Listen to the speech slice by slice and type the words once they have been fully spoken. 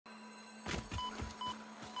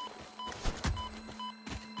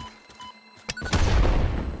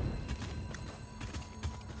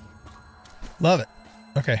Love it.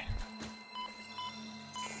 Okay.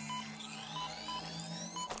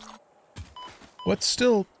 What's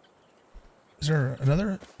still... Is there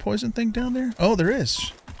another poison thing down there? Oh, there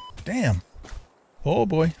is. Damn. Oh,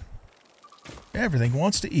 boy. Everything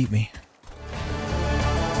wants to eat me.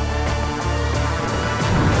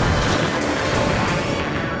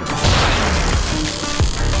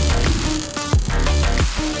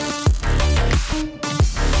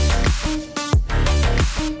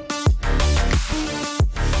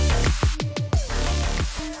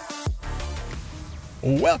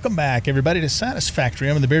 Welcome back, everybody, to Satisfactory.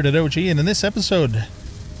 I'm the Bearded OG, and in this episode,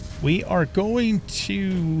 we are going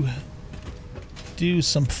to do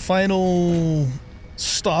some final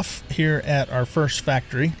stuff here at our first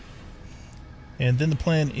factory. And then the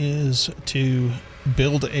plan is to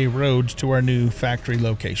build a road to our new factory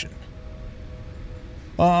location.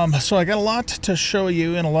 So I got a lot to show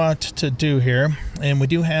you and a lot to do here. And we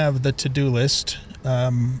do have the to-do list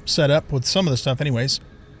set up with some of the stuff anyways.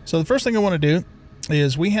 So the first thing I want to do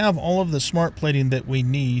is we have all of the smart plating that we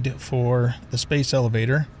need for the space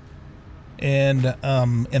elevator, and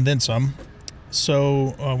then some.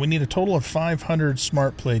 So we need a total of 500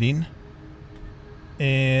 smart plating.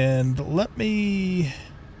 And let me...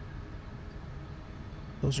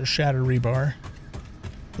 Those are shatter rebar.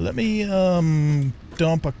 Let me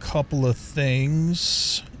dump a couple of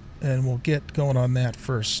things, and we'll get going on that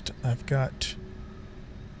first. I've got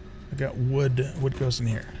wood. Wood goes in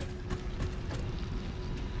here.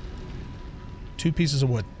 2 pieces of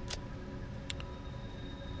wood.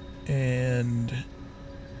 And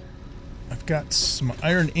I've got some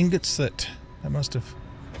iron ingots that I must have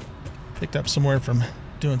picked up somewhere from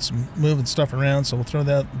doing some moving stuff around, so we'll throw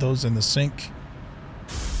those in the sink.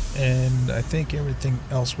 And I think everything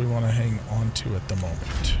else we want to hang on to at the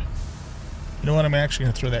moment. You know what? I'm actually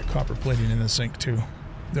going to throw that copper plating in the sink too.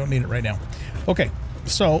 Don't need it right now. Okay,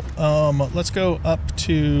 so let's go up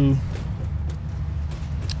to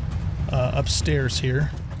upstairs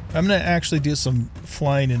here. I'm going to actually do some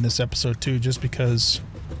flying in this episode too, just because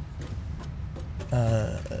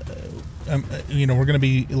you know, we're going to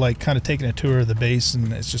be like kind of taking a tour of the base,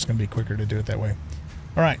 and it's just going to be quicker to do it that way.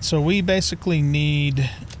 All right, so we basically need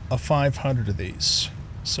a 500 of these.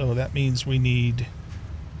 So that means we need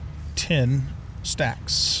 10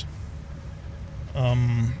 stacks.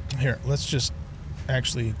 Here, let's just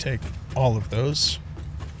actually take all of those.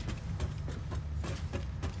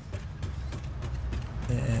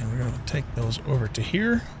 And we're going to take those over to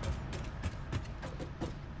here.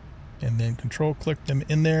 And then control click them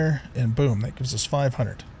in there, and boom, that gives us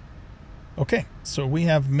 500. Okay, so we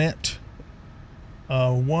have met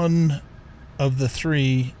one of the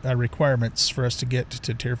 3 requirements for us to get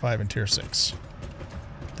to tier 5 and tier 6.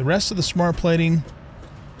 The rest of the smart plating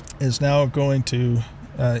is now going to,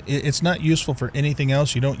 it's not useful for anything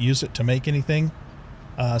else. You don't use it to make anything.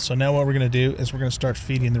 So now what we're going to do is we're going to start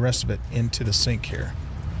feeding the rest of it into the sink here.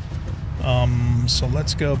 So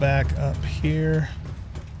let's go back up here.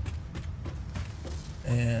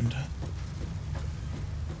 And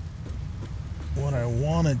what I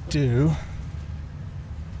want to do...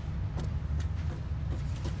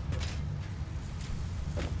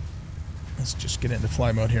 Let's just get into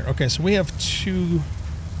fly mode here. Okay, so we have 2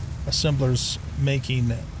 assemblers making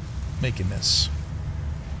this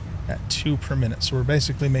at 2 per minute. So we're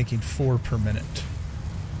basically making 4 per minute.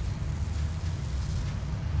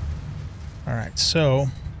 All right, so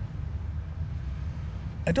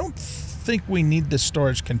I don't think we need this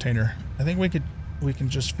storage container. I think we can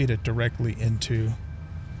just feed it directly into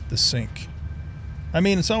the sink. I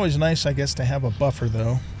mean, it's always nice, I guess, to have a buffer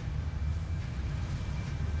though.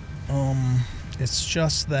 It's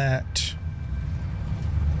just that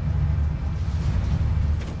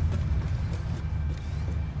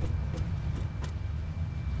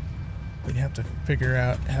we'd have to figure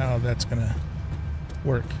out how that's gonna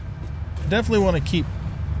work. Definitely want to keep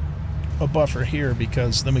a buffer here,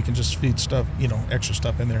 because then we can just feed stuff, you know, extra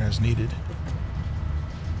stuff in there as needed.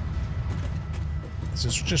 It's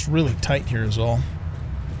just really tight here is all.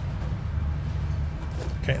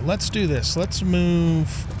 Okay, let's do this. Let's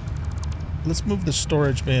move the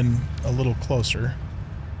storage bin a little closer,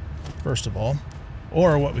 first of all.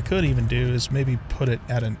 Or what we could even do is maybe put it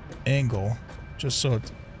at an angle, just so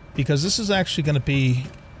it, because this is actually going to be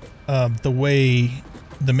the way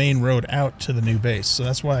the main road out to the new base. So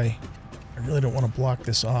that's why I really don't want to block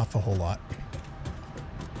this off a whole lot.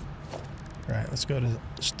 All right, let's go to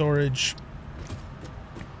storage.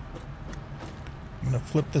 I'm going to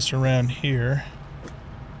flip this around here.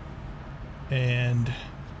 And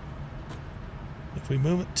if we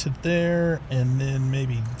move it to there and then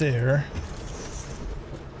maybe there,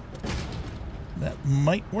 That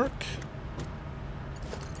might work.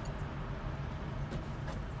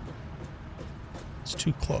 It's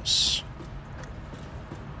too close.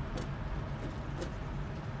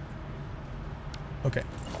 Okay,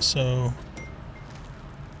 so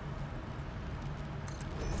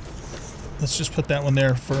let's just put that one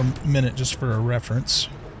there for a minute just for a reference.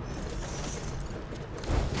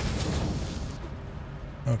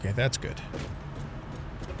 Okay, that's good.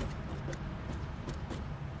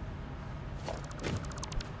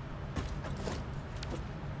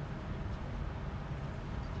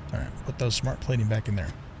 Alright, put those smart plating back in there.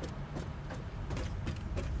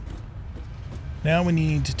 Now we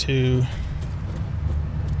need to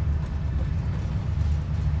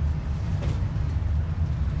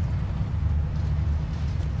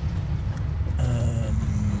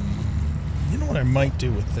you know what I might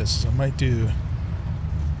do with this? I might do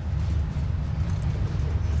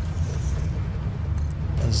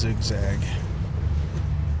a zigzag.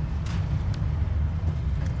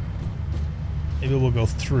 Maybe we'll go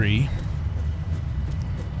 3.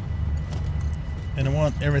 And I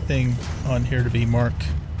want everything on here to be Mark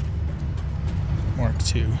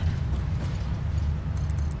 2.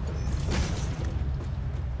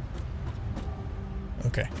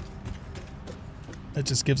 Okay. That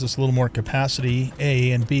just gives us a little more capacity,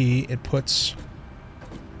 A, and B, it puts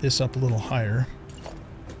this up a little higher.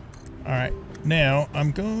 Alright, now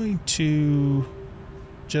I'm going to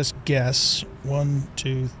just guess 1,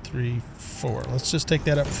 2, 3, 4. Let's just take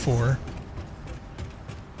that up 4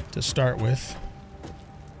 to start with.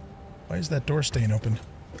 Why is that door staying open?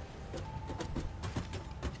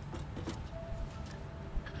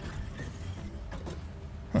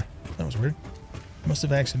 Huh, that was weird. Must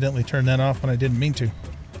have accidentally turned that off when I didn't mean to.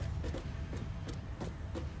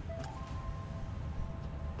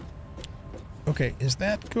 Okay, is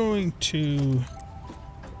that going to...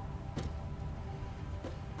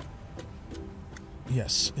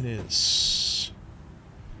 Yes, it is.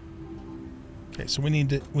 Okay, so we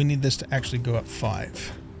need this to actually go up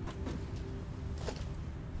 5.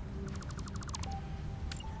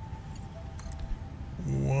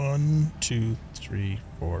 One, 2, 3,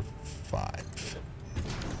 4, 5.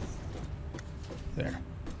 There.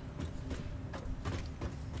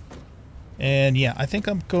 And yeah, I think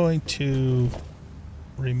I'm going to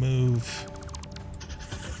remove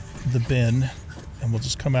the bin and we'll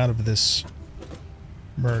just come out of this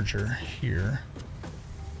merger here.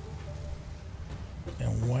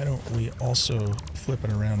 And why don't we also flip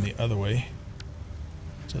it around the other way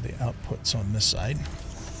so the output's on this side.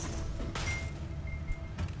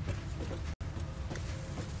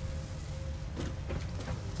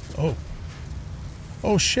 Oh.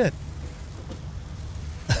 Oh shit.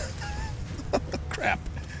 Crap.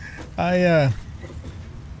 I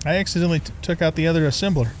accidentally took out the other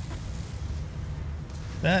assembler.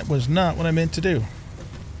 That was not what I meant to do.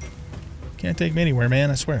 Can't take me anywhere, man,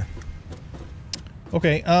 I swear.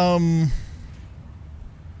 Okay,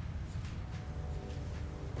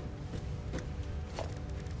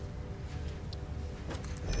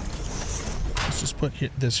 let's just put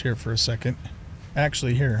this here for a second.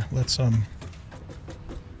 Actually, here, let's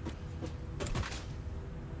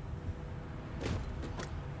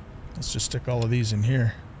just stick all of these in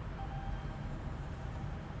here.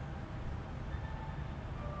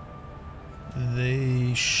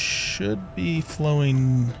 They should be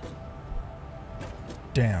flowing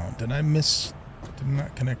down. Did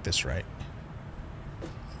not connect this right.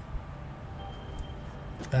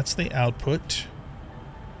 That's the output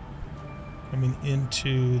coming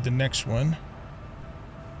into the next one.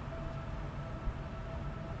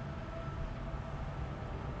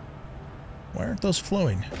 Why aren't those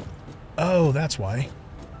flowing? Oh, that's why.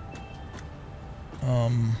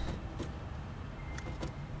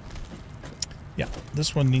 Yeah,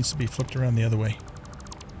 this one needs to be flipped around the other way.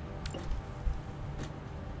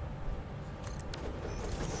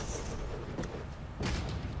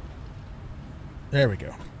 There we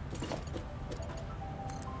go.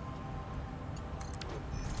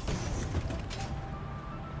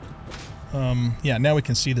 Yeah, now we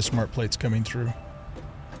can see the smart plates coming through.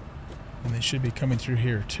 And they should be coming through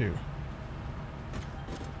here, too.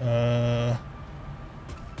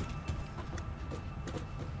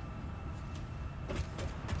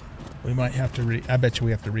 We might have to I bet you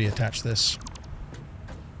we have to reattach this.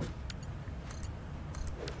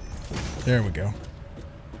 There we go.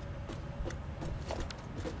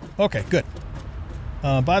 Okay, good.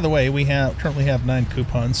 By the way, we currently have 9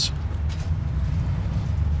 coupons.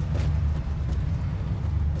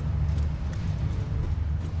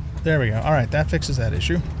 There we go. Alright, that fixes that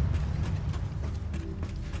issue.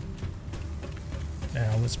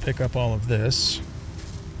 Now let's pick up all of this.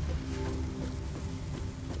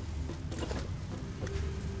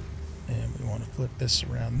 And we want to flip this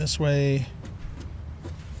around this way.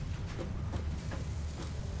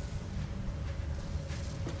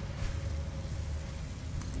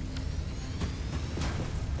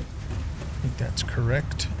 I think that's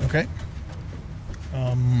correct. Okay.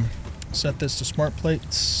 Set this to smart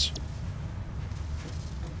plates.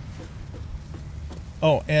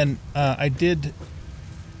 Oh, and I did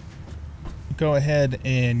go ahead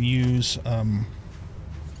and use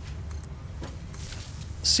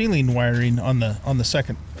ceiling wiring on the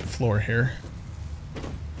second floor here,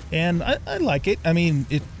 and I like it. I mean,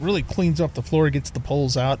 it really cleans up the floor, gets the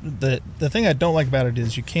poles out. The thing I don't like about it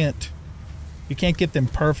is you can't get them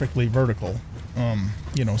perfectly vertical.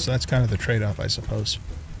 You know, so that's kind of the trade-off, I suppose.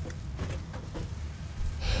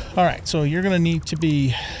 All right, so you're going to need to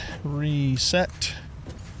be reset.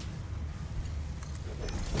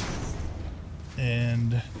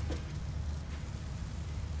 And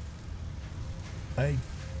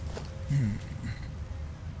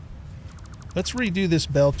let's redo this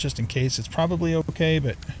belt just in case. It's probably okay,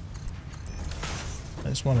 but I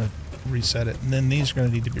just want to reset it. And then these are going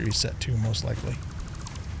to need to be reset too, most likely.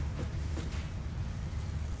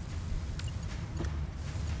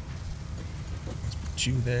 Let's put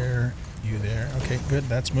you there, you there. Okay, good.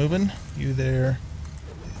 That's moving. You there,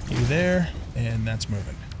 and that's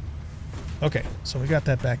moving. Okay, so we got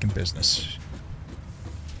that back in business.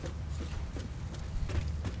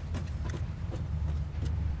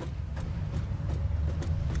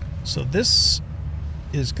 So this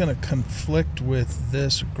is going to conflict with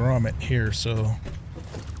this grommet here, so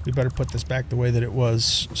we better put this back the way that it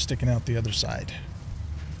was, sticking out the other side.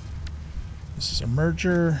 This is a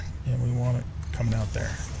merger, and we want it coming out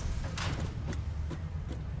there.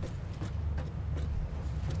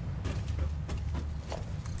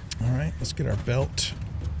 All right, let's get our belt.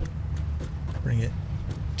 Bring it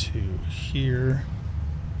to here.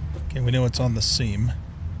 Okay, we know it's on the seam.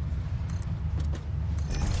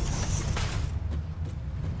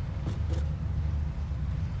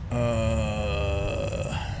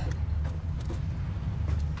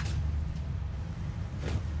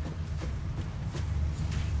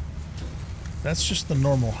 That's just the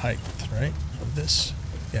normal height, right, of this?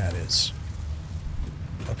 Yeah, it is.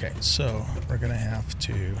 Okay, so we're going to have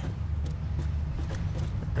to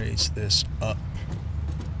raise this up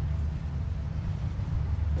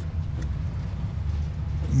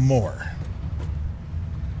more.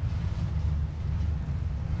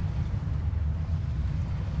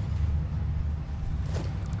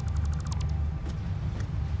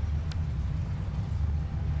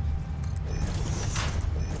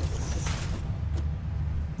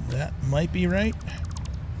 That might be right.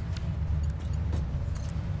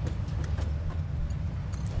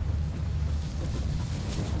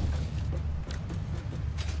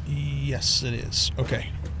 Yes, it is.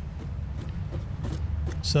 Okay.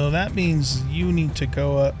 So that means you need to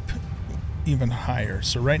go up even higher.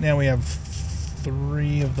 So right now we have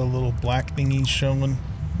 3 of the little black thingies showing.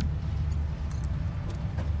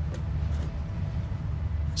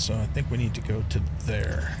 So I think we need to go to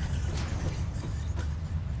there.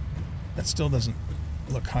 That still doesn't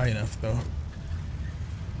look high enough, though.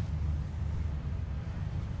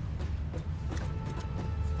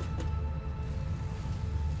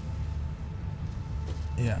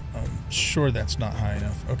 Yeah, I'm sure that's not high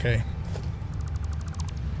enough. Okay.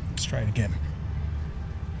 Let's try it again.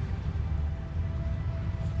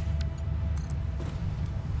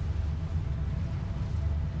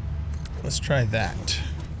 Let's try that.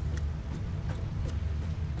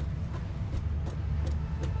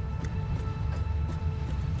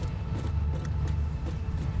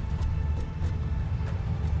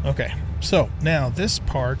 Okay, so now this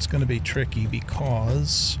part's going to be tricky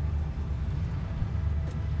because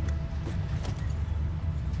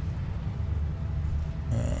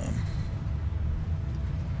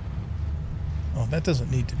oh, that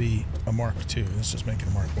doesn't need to be a Mark II. Let's just make it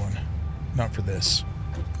a Mark I. Not for this.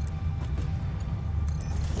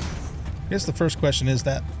 I guess the first question, is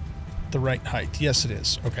that the right height? Yes, it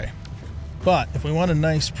is. Okay. But if we want a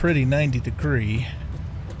nice, pretty 90-degree,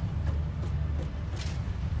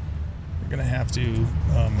 we're going to have to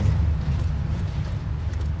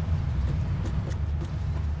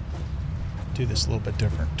do this a little bit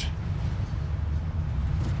different.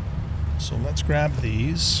 So let's grab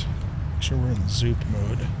these. Make sure we're in zoop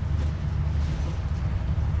mode.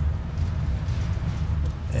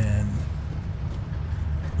 And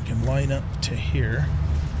we can line up to here.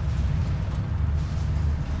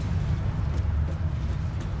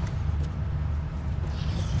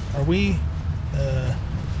 Are we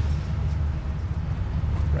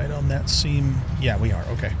right on that seam. Yeah, we are.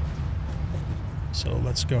 Okay. So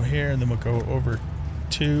let's go here, and then we'll go over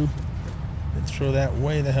 2 and throw that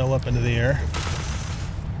way the hell up into the air.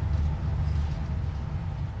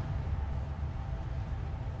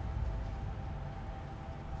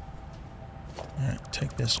 All right,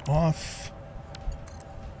 take this off.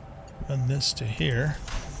 Run this to here.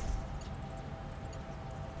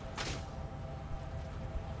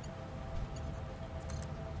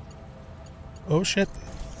 Oh shit.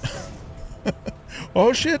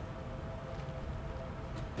 Oh shit.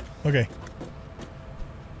 Okay.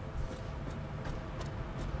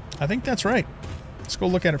 I think that's right. Let's go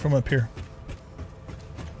look at it from up here.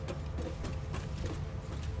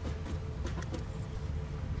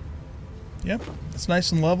 Yep, it's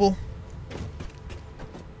nice and level.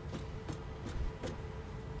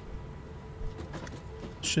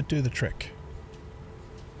 Should do the trick.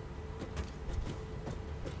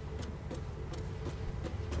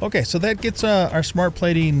 Okay, so that gets our smart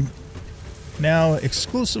plating now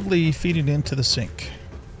exclusively feeding into the sink,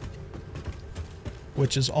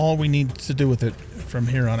 which is all we need to do with it from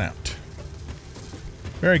here on out.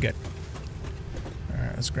 Very good. All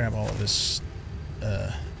right, let's grab all of this.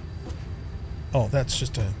 Oh, that's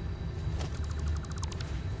just a...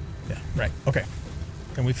 Yeah, right. Okay.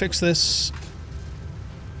 Can we fix this?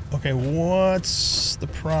 Okay, what's the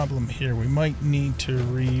problem here? We might need to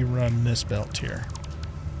rerun this belt here.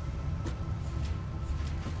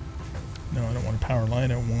 No, I don't want a power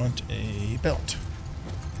line. I want a belt.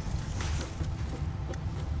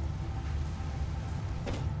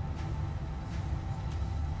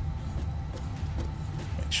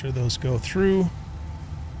 Make sure those go through.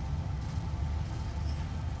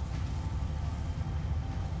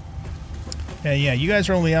 Yeah, you guys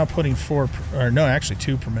are only outputting 4, or no, actually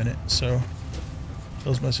 2 per minute, so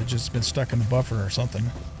those must have just been stuck in the buffer or something.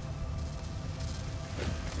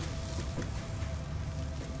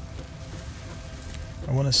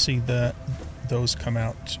 I want to see that those come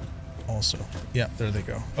out also. Yeah, there they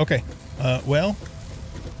go. Okay, well,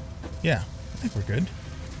 yeah, I think we're good.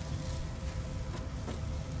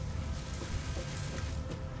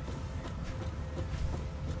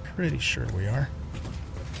 Pretty sure we are.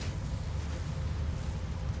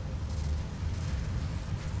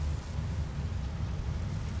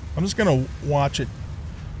 I'm just going to watch it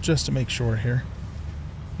just to make sure here,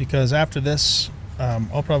 because after this,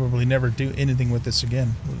 I'll probably never do anything with this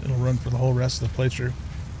again. It'll run for the whole rest of the playthrough.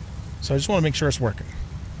 So I just want to make sure it's working.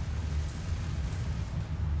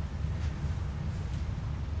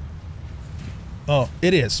 Oh,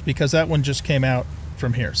 it is, because that one just came out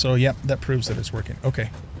from here. So, yep, that proves that it's working.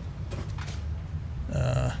 Okay.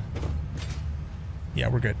 Yeah,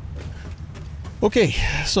 we're good. Okay,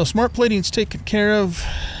 so smart plating's taken care of.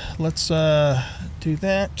 Let's do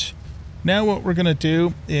that. Now what we're going to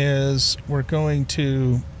do is we're going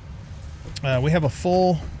to... we have a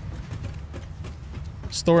full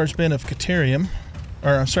storage bin of Caterium.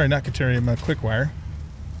 Or, I'm sorry, not Caterium, Quickwire.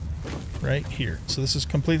 Right here. So this is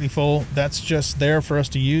completely full. That's just there for us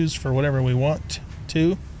to use for whatever we want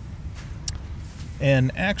to.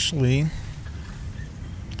 And actually...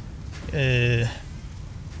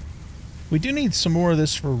 we do need some more of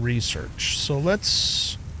this for research. So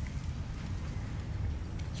let's...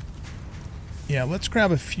 Yeah, let's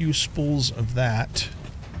grab a few spools of that.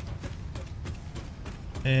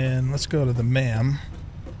 And let's go to the MAM.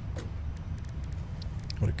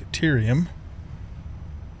 Go to Caterium.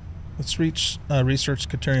 Let's research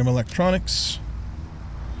Caterium electronics.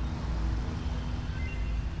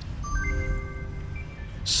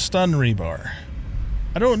 Stun rebar.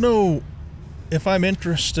 I don't know if I'm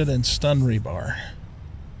interested in stun rebar,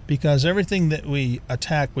 because everything that we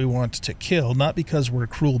attack we want to kill, not because we're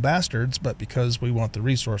cruel bastards, but because we want the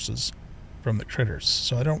resources from the critters.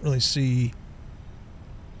 So I don't really see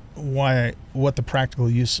what the practical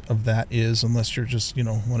use of that is, unless you're just, you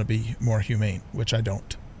know, want to be more humane, which I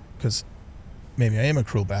don't, because maybe I am a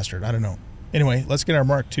cruel bastard. I don't know. Anyway, let's get our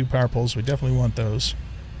Mark II power poles. We definitely want those.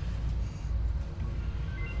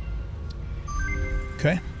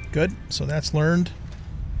 Okay, good. So that's learned.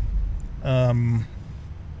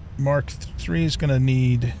 Mark III is going to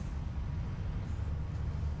need...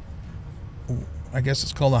 I guess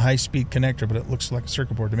it's called a high-speed connector, but it looks like a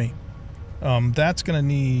circuit board to me. That's going to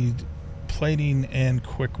need plating and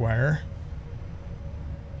quick wire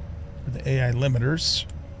for the AI limiters.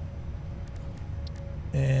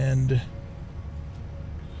 And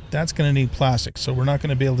that's going to need plastic, so we're not going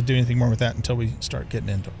to be able to do anything more with that until we start getting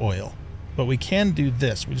into oil. But we can do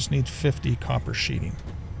this. We just need 50 copper sheeting,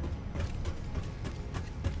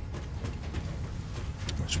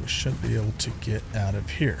 which we should be able to get out of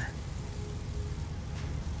here.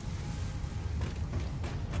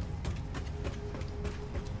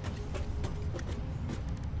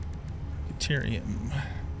 Deuterium.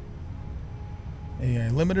 AI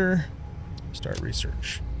limiter. Start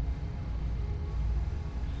research.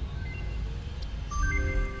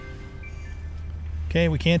 Okay,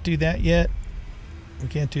 we can't do that yet. We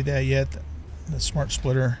can't do that yet. The smart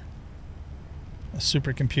splitter. The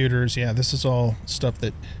supercomputers. Yeah, this is all stuff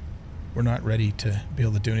that we're not ready to be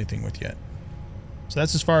able to do anything with yet. So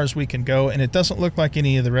that's as far as we can go, and it doesn't look like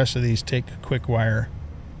any of the rest of these take quick wire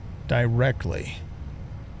directly.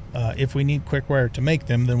 If we need quick wire to make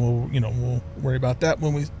them, then we'll worry about that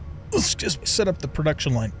when we set up the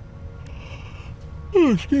production line.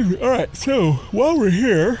 Oh, excuse me. All right, so while we're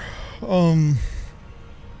here,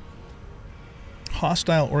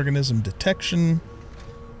 hostile organism detection.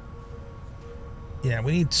 Yeah,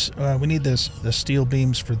 we need the steel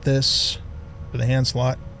beams for this, for the hand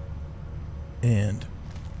slot. And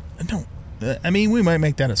I mean, we might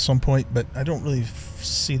make that at some point, but I don't really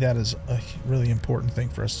see that as a really important thing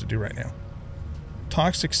for us to do right now.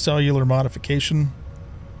 Toxic cellular modification.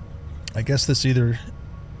 I guess this either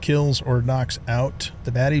kills or knocks out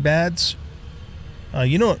the baddie bads.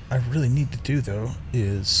 You know what I really need to do, though,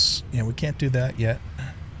 is... Yeah, we can't do that yet.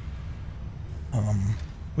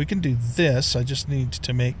 We can do this. I just need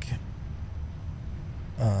to make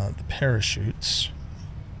the parachutes.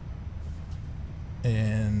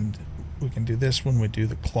 And we can do this when we do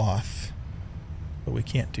the cloth. But we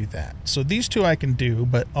can't do that. So these two I can do,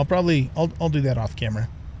 but I'll do that off camera.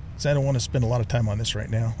 Because I don't want to spend a lot of time on this right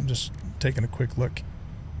now. I'm just taking a quick look.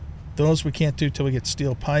 Those we can't do till we get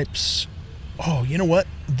steel pipes. Oh, you know what?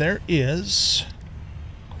 There is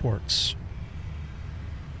quartz.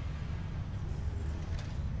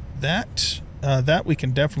 That we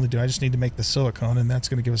can definitely do. I just need to make the silicone, and that's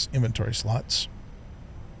going to give us inventory slots.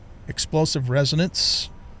 Explosive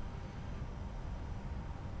resonance.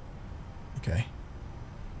 Okay.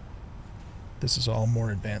 This is all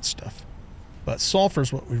more advanced stuff. But sulfur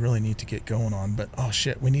is what we really need to get going on. But, oh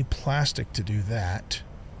shit, we need plastic to do that.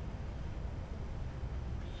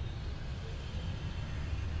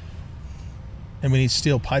 And we need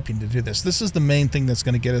steel piping to do this. This is the main thing that's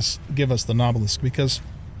going to give us the Nobelisk, because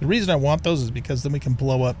the reason I want those is because then we can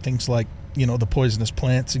blow up things like, you know, the poisonous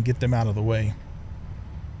plants and get them out of the way.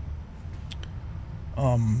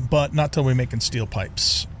 But not till we're making steel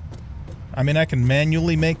pipes. I mean, I can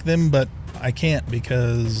manually make them, but I can't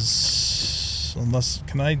because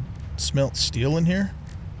can I smelt steel in here?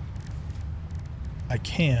 I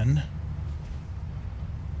can.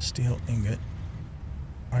 Steel ingot.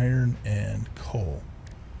 Iron and coal.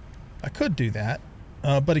 I could do that,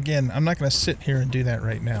 but again, I'm not going to sit here and do that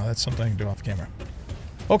right now. That's something I can do off camera.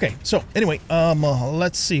 Okay, so anyway,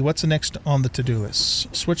 let's see. What's the next on the to-do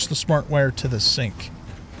list? Switch the smart wire to the sink.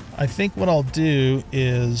 I think what I'll do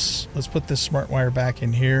is, let's put this smart wire back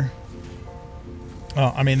in here.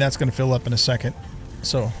 I mean, that's going to fill up in a second.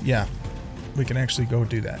 So, yeah, we can actually go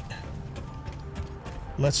do that.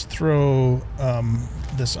 Let's throw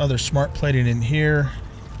this other smart plating in here.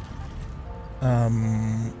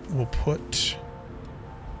 We'll put...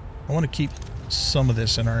 I want to keep some of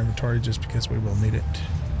this in our inventory just because we will need it.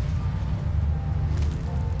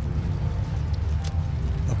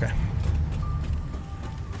 Okay.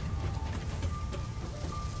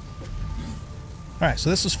 Alright, so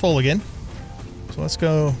this is full again. So let's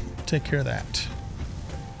go take care of that.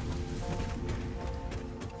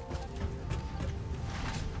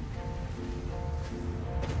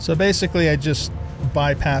 So basically I just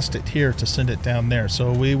bypassed it here to send it down there.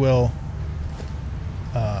 So we will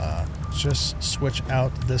just switch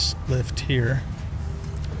out this lift here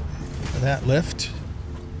for that lift.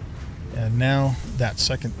 And now that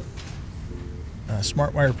second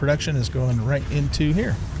smart wire production is going right into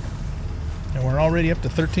here. And we're already up to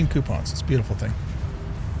 13 coupons. It's a beautiful thing.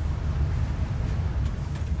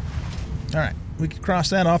 Alright, we can cross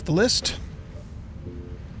that off the list.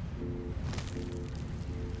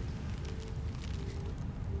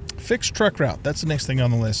 Fixed truck route. That's the next thing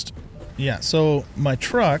on the list. Yeah, so my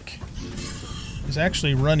truck is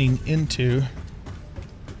actually running into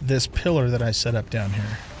this pillar that I set up down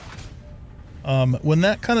here. When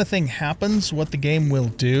that kind of thing happens, what the game will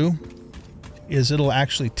do is it'll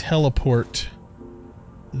actually teleport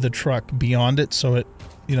the truck beyond it, so it,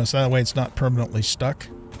 you know, so that way it's not permanently stuck.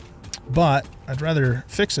 But I'd rather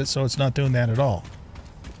fix it so it's not doing that at all.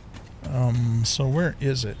 So where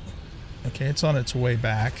is it? Okay, it's on its way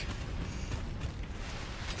back.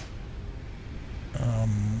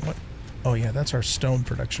 What? Oh yeah, that's our stone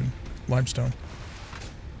production, limestone.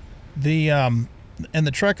 And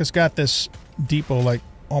the truck has got this depot like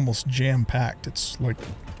almost jam-packed. It's like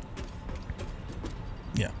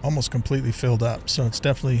Yeah, almost completely filled up. So it's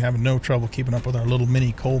definitely having no trouble keeping up with our little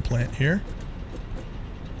mini coal plant here.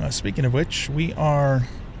 Speaking of which, we are...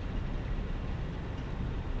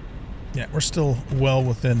 Yeah, we're still well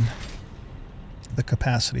within the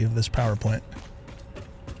capacity of this power plant.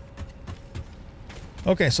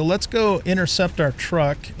 Okay, so let's go intercept our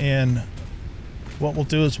truck, and what we'll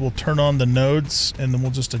do is we'll turn on the nodes, and then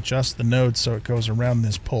we'll just adjust the nodes so it goes around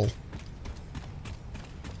this pole.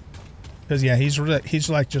 Because, yeah, he's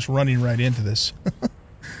like just running right into this.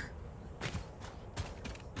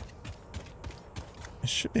 He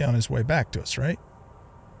should be on his way back to us, right?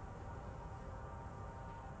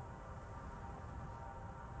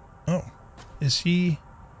 Oh, is he...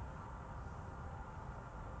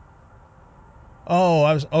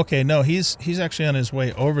 Oh, okay, no, he's actually on his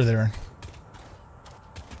way over there.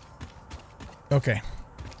 Okay.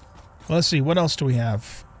 Well, let's see, what else do we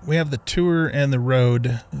have? We have the tour and the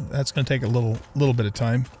road. That's going to take a little bit of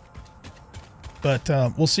time. But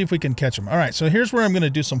we'll see if we can catch him. All right, so here's where I'm going to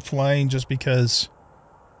do some flying just because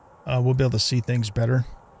we'll be able to see things better.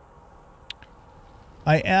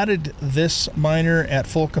 I added this miner at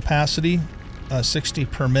full capacity, 60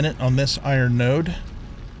 per minute on this iron node.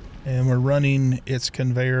 And we're running its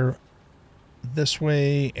conveyor this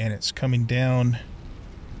way, and it's coming down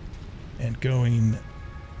and going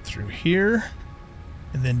through here.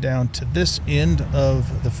 And then down to this end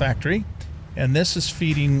of the factory. And this is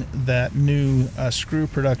feeding that new screw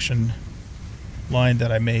production line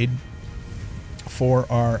that I made for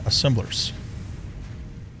our assemblers.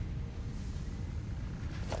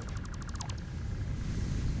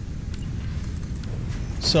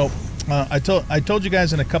 So I told you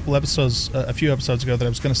guys in a couple episodes, a few episodes ago, that I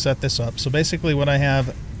was going to set this up. So basically what I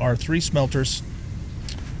have are 3 smelters.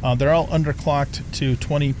 They're all underclocked to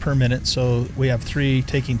 20 per minute, so we have 3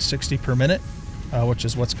 taking 60 per minute, which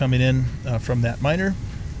is what's coming in from that miner.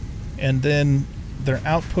 And then they're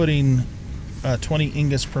outputting 20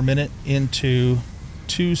 ingots per minute into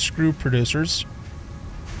 2 screw producers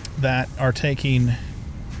that are taking...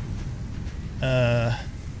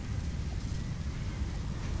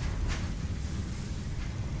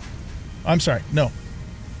 I'm sorry, no.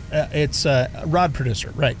 It's a rod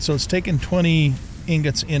producer, right. So it's taking 20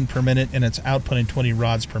 ingots in per minute, and it's outputting 20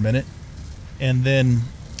 rods per minute. And then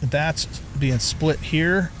that's being split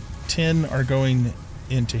here. 10 are going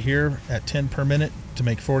into here at 10 per minute to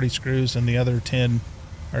make 40 screws, and the other 10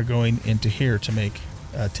 are going into here to make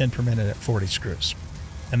 10 per minute at 40 screws.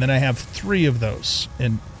 And then I have 3 of those,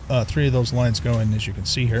 and 3 of those lines going, as you can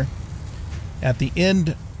see here. At the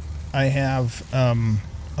end, I have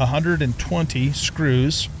 120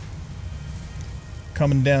 screws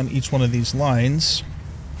coming down each one of these lines,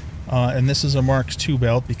 and this is a Mark II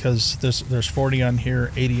belt because there's 40 on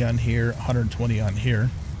here, 80 on here, 120 on here.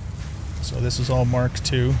 So this is all Mark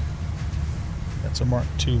II. That's a Mark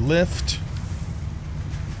II lift,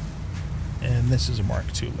 and this is a Mark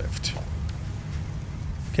II lift.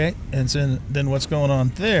 Okay, and then what's going on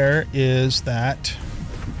there is that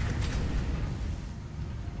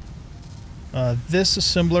this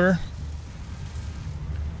assembler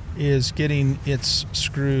is getting its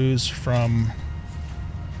screws from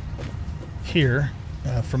here,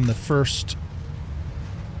 from the first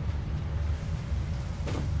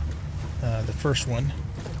one.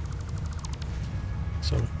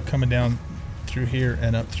 So coming down through here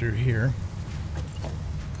and up through here.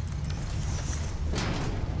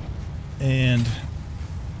 And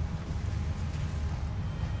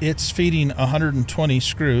it's feeding 120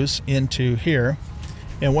 screws into here.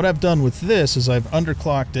 And what I've done with this is I've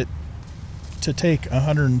underclocked it to take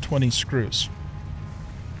 120 screws.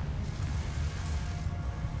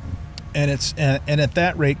 And it's and at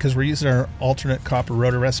that rate, because we're using our alternate copper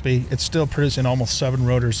rotor recipe, it's still producing almost 7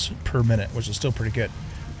 rotors per minute, which is still pretty good.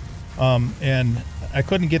 And I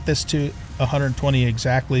couldn't get this to 120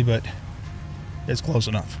 exactly, but it's close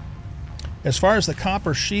enough. As far as the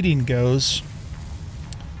copper sheeting goes,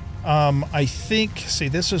 I think, see,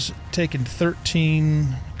 this is taking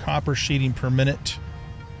 13 copper sheeting per minute,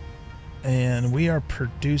 and we are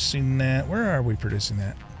producing that. Where are we producing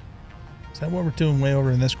that? Is that what we're doing way over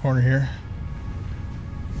in this corner here?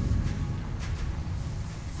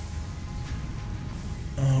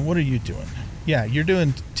 What are you doing? Yeah, you're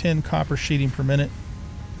doing 10 copper sheeting per minute,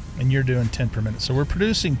 and you're doing 10 per minute. So we're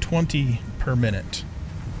producing 20 per minute,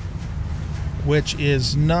 which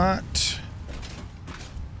is not...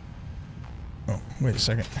 Oh, wait a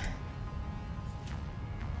second.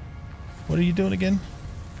 What are you doing again?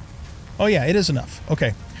 Oh, yeah, it is enough.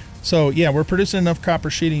 Okay. So, yeah, we're producing enough copper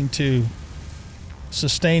sheeting to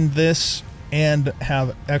sustain this and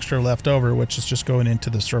have extra left over, which is just going into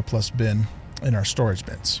the surplus bin. in our storage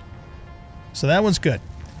bins. So that one's good.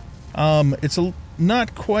 It's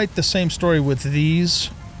not quite the same story with these.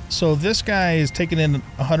 So this guy is taking in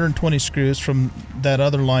 120 screws from that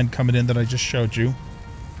other line coming in that I just showed you.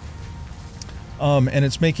 And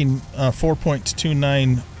it's making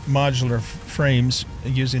 4.29 modular frames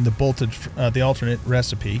using the bolted, the alternate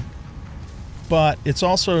recipe. But it's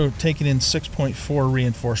also taking in 6.4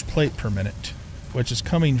 reinforced plate per minute, which is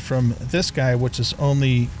coming from this guy, which is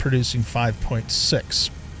only producing 5.6.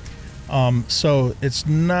 So it's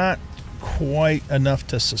not quite enough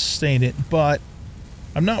to sustain it, but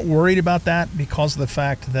I'm not worried about that because of the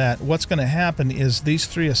fact that what's going to happen is these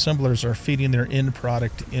three assemblers are feeding their end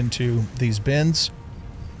product into these bins.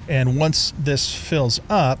 And once this fills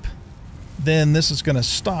up, then this is going to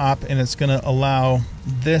stop, and it's going to allow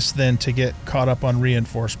this then to get caught up on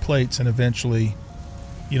reinforced plates and eventually,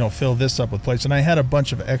 you know, fill this up with plates. And I had a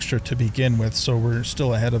bunch of extra to begin with, so we're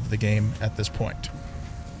still ahead of the game at this point.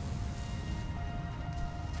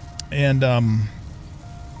 And,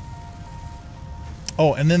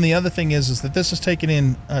 oh, and then the other thing is that this is taking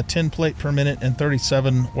in 10 plate per minute and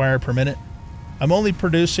 37 wire per minute. I'm only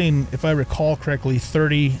producing, if I recall correctly,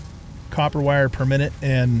 30 copper wire per minute,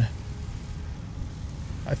 and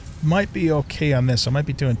I might be okay on this. I might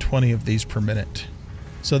be doing 20 of these per minute.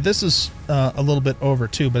 So this is a little bit over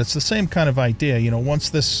too, but it's the same kind of idea. You know, once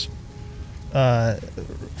this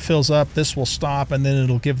fills up, this will stop, and then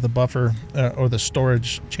it'll give the buffer or the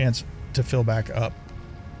storage chance to fill back up.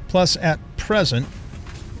 Plus, at present,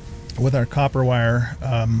 with our copper wire,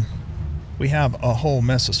 we have a whole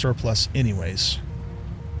mess of surplus anyways.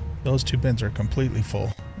 Those two bins are completely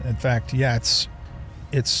full. In fact, yeah, it's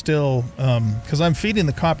still, because I'm feeding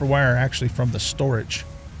the copper wire actually from the storage.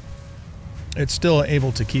 It's still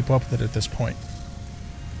able to keep up with it at this point.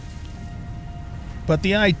 But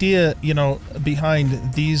the idea, you know,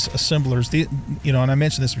 behind these assemblers, you know, and I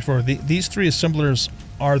mentioned this before, these three assemblers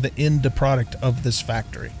are the end product of this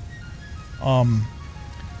factory. And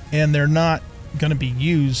they're not going to be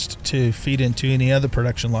used to feed into any other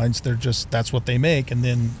production lines. They're just, that's what they make, and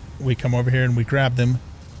then we come over here and we grab them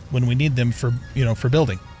when we need them for, you know, for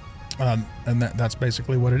building. And that's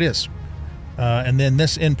basically what it is. And then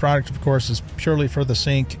this end product, of course, is purely for the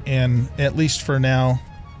sink, and at least for now,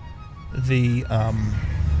 the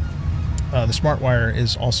smart wire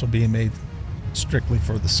is also being made strictly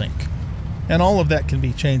for the sink. And all of that can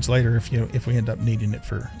be changed later if we end up needing it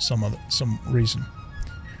for some reason.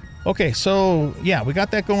 Okay, so yeah, we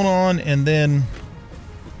got that going on, and then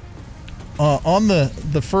on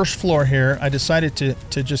the first floor here, I decided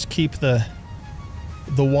to just keep the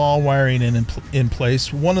wall wiring in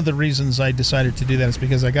place. One of the reasons I decided to do that is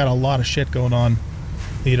because I got a lot of shit going on,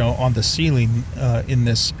 you know, on the ceiling in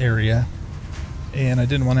this area, and I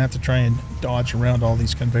didn't want to have to try and dodge around all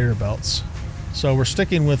these conveyor belts. So we're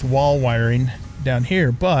sticking with wall wiring down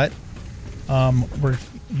here, but we're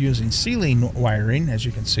using ceiling wiring, as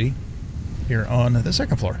you can see here on the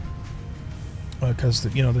second floor, because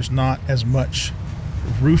you know, there's not as much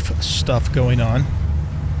roof stuff going on.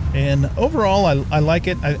 And overall, I like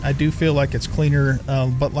it. I do feel like it's cleaner,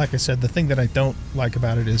 but like I said, the thing that I don't like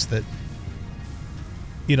about it is that,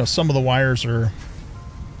 you know, some of the wires are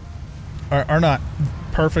not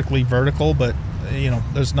perfectly vertical, but you know,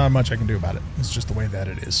 there's not much I can do about it. It's just the way that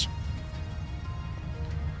it is.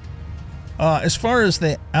 As far as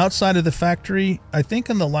the outside of the factory, I think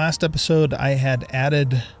in the last episode I had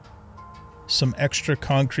added some extra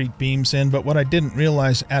concrete beams in, but what I didn't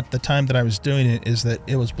realize at the time that I was doing it is that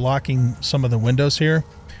it was blocking some of the windows here.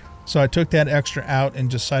 So I took that extra out and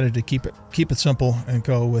decided to keep it simple and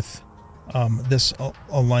go with this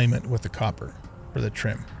alignment with the copper for the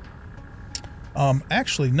trim.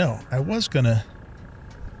 Actually, no, I was gonna...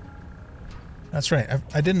 That's right,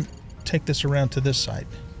 I didn't take this around to this side.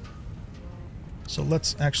 So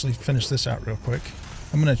let's actually finish this out real quick.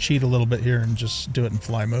 I'm going to cheat a little bit here and just do it in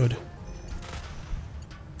fly mode.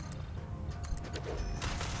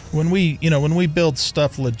 When we build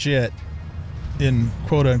stuff legit in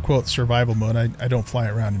quote-unquote survival mode, I don't fly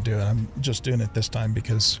around and do it. I'm just doing it this time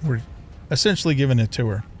because we're essentially giving a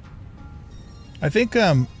tour. I think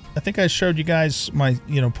I showed you guys my,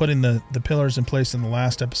 putting the pillars in place in the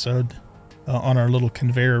last episode on our little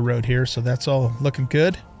conveyor road here, so that's all looking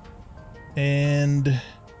good. And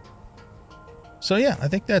so yeah, I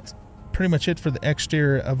think that's pretty much it for the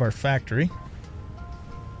exterior of our factory.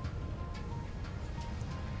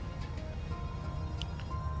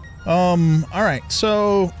 Alright,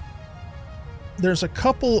 so there's a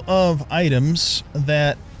couple of items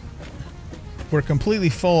that we're completely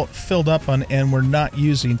filled up on and we're not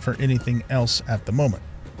using for anything else at the moment.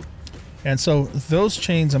 And so those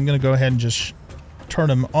chains, I'm going to go ahead and just turn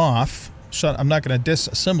them off. I'm not going to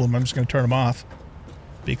disassemble them. I'm just going to turn them off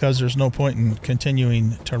because there's no point in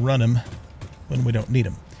continuing to run them when we don't need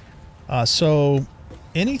them. So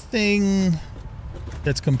anything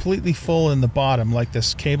that's completely full in the bottom, like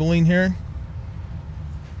this cabling here,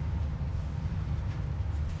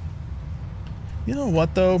 you know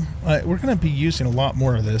what though? We're going to be using a lot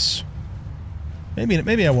more of this.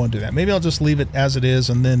 Maybe I won't do that. Maybe I'll just leave it as it is,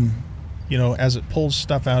 and then, you know, as it pulls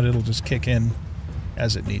stuff out, it'll just kick in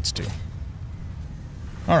as it needs to.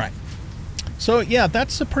 All right. So yeah,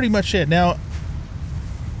 that's pretty much it. Now,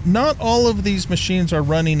 not all of these machines are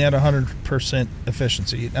running at 100%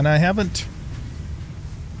 efficiency, and I haven't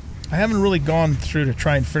really gone through to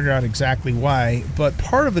try and figure out exactly why, but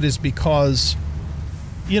part of it is because,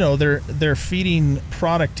 you know, they're feeding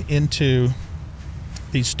product into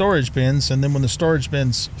these storage bins, and then when the storage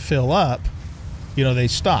bins fill up, you know, they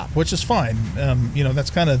stop, which is fine. You know, that's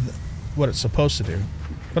kind of what it's supposed to do.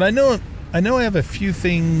 But I know I have a few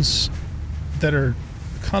things that are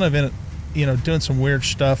kind of in, you know, doing some weird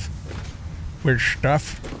stuff,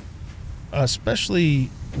 especially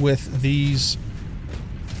with these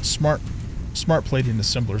smart plating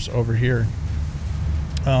assemblers over here.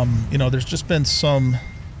 You know, there's just been some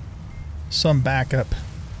backup,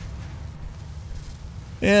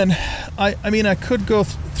 and I mean, I could go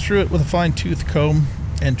through it with a fine-tooth comb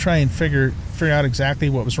and try and figure out exactly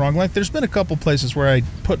what was wrong. Like, there's been a couple places where I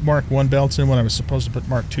put Mark 1 belts in when I was supposed to put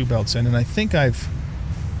Mark 2 belts in, and I think I've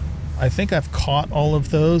caught all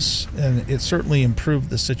of those, and it certainly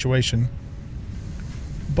improved the situation.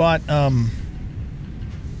 But I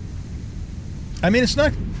mean, it's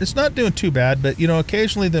not doing too bad, but you know,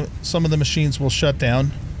 occasionally some of the machines will shut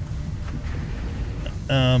down.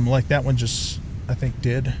 Like that one just, I think,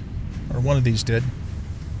 did, or one of these did.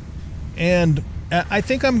 And I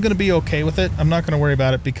think I'm going to be okay with it. I'm not going to worry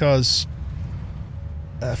about it because,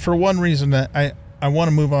 for one reason, that I want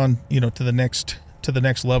to move on, you know, to the next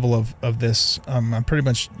level of this. I'm pretty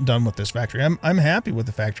much done with this factory. I'm happy with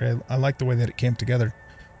the factory. I like the way that it came together,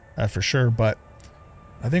 for sure. But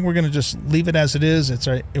I think we're going to just leave it as it is.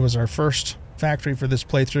 It was our first factory for this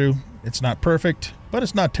playthrough. It's not perfect, but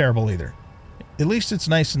it's not terrible either. At least it's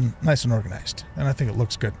nice and organized, and I think it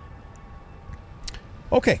looks good.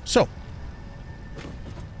 Okay, so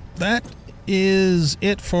that is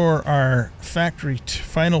it for our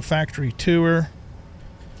final factory tour.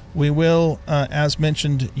 We will, as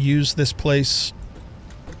mentioned, use this place,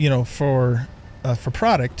 you know, for the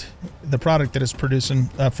product that it's producing,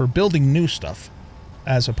 for building new stuff,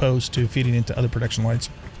 as opposed to feeding into other production lines.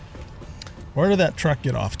 Where did that truck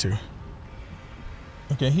get off to?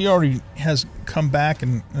 Okay, he already has come back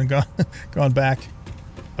and gone back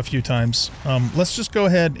a few times. Let's just go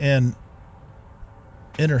ahead and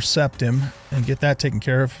intercept him and get that taken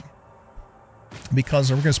care of, because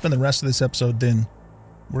we're going to spend the rest of this episode then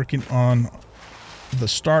working on the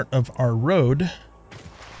start of our road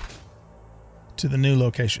to the new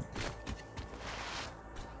location.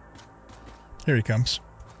 Here he comes.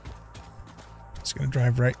 It's going to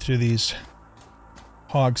drive right through these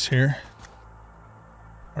hogs here,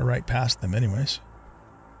 or right past them anyways.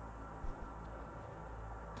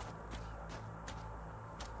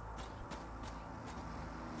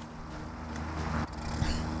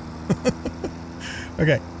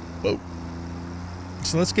 Okay. Whoa.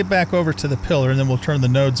 So let's get back over to the pillar and then we'll turn the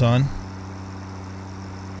nodes on.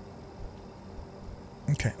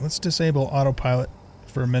 Okay, let's disable autopilot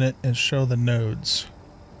for a minute and show the nodes.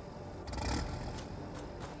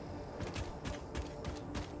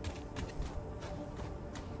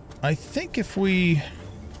 I think if we...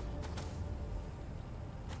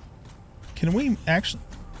 Can we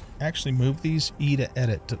actually move these? E to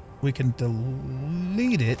edit. We can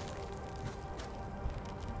delete it.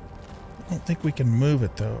 I don't think we can move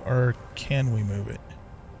it though, or can we move it?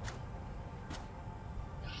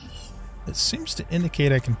 It seems to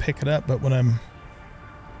indicate I can pick it up, but when I'm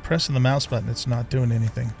pressing the mouse button, it's not doing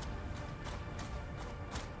anything.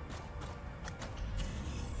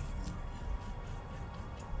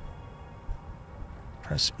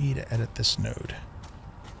 Press E to edit this node.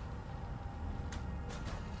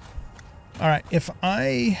 Alright, if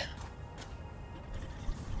I...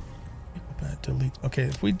 delete... Okay,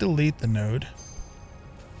 if we delete the node...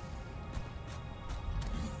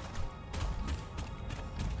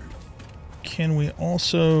 Can we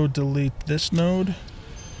also delete this node?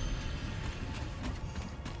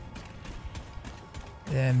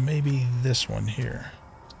 And maybe this one here.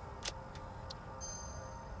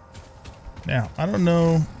 Now, I don't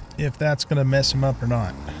know if that's going to mess him up or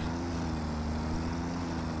not.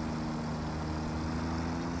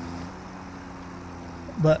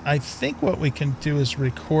 But I think what we can do is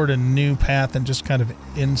record a new path and just kind of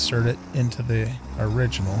insert it into the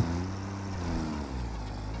original.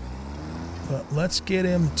 But let's get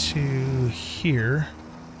him to here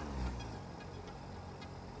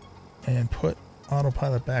and put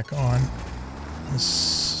autopilot back on.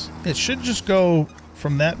 It should just go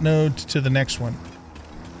from that node to the next one.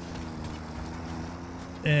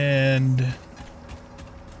 And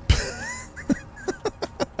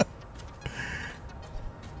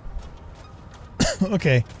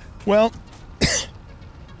okay, well,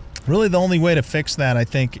 really the only way to fix that, I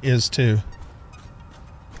think, is to...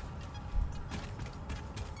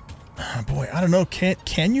 Oh boy, I don't know.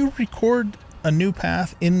 Can you record a new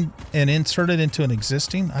path in and insert it into an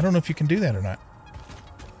existing? I don't know if you can do that or not.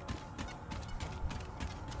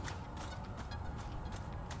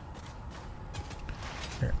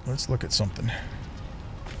 Here, let's look at something.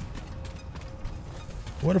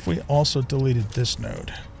 What if we also deleted this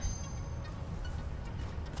node?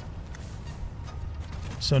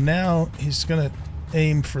 So now he's going to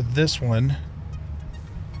aim for this one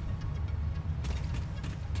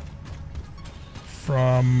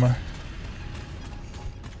from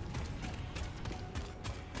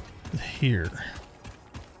here.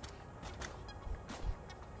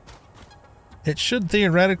 It should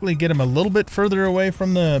theoretically get him a little bit further away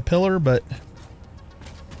from the pillar, but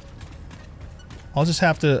I'll just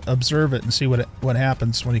have to observe it and see what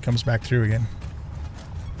happens when he comes back through again.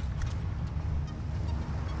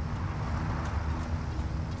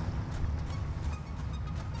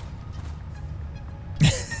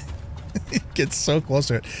 It gets so close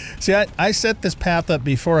to it. See, I set this path up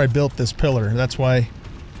before I built this pillar. That's why,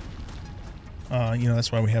 you know,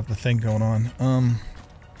 that's why we have the thing going on.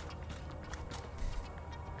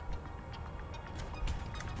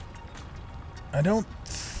 I don't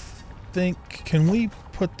think... Can we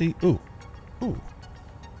put the... Ooh.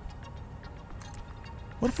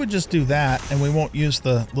 What if we just do that and we won't use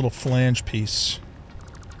the little flange piece?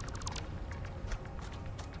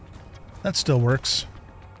 That still works.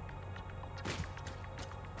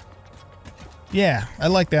 Yeah, I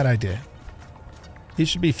like that idea. He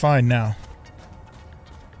should be fine now.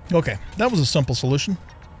 Okay, that was a simple solution.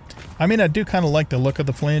 I mean, I do kind of like the look of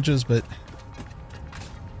the flanges, but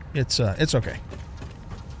it's okay.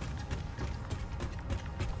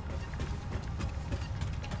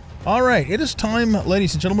 All right, it is time,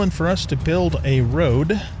 ladies and gentlemen, for us to build a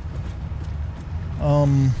road.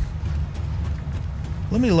 Let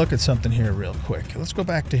me look at something here real quick. Let's go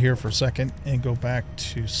back to here for a second and go back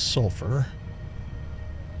to sulfur.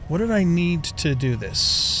 What did I need to do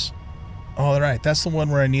this? All right, that's the one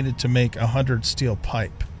where I needed to make 100 steel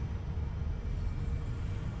pipe.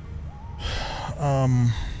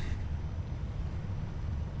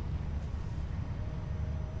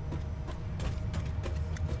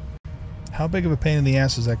 How big of a pain in the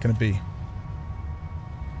ass is that going to be?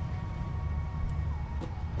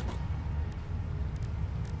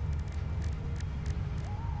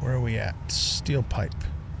 Where are we at? Steel pipe.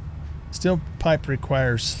 Steel pipe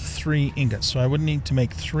requires 3 ingots, so I would need to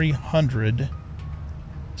make 300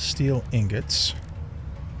 steel ingots.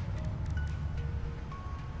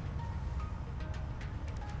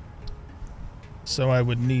 So I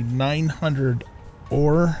would need 900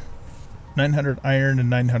 ore, 900 iron, and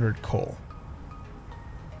 900 coal.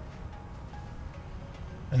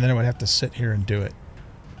 And then I would have to sit here and do it.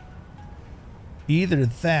 Either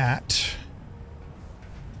that...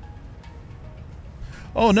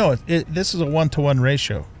 Oh, no, this is a 1-to-1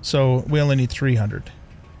 ratio, so we only need 300.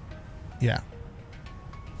 Yeah.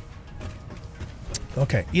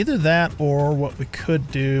 Okay, either that or what we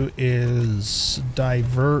could do is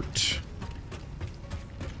divert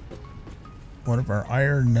one of our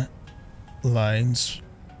iron lines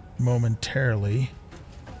momentarily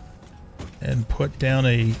and put down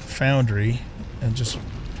a foundry and just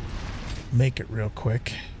make it real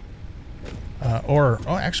quick. Oh,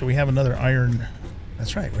 actually, we have another iron...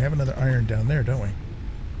 That's right, we have another iron down there, don't we?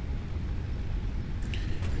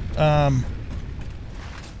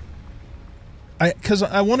 Because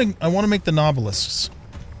I want to make the nobelisks.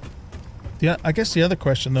 I guess the other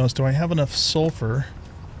question though is, do I have enough sulfur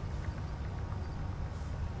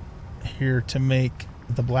here to make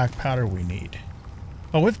the black powder we need?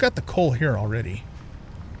 Oh, we've got the coal here already.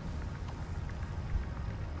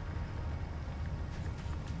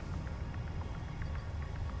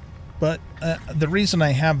 But the reason I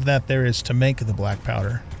have that there is to make the black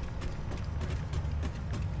powder.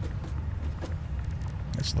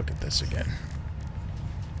 Let's look at this again.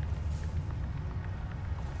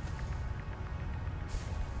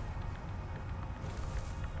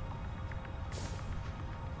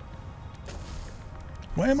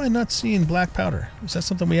 Why am I not seeing black powder? Is that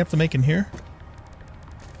something we have to make in here?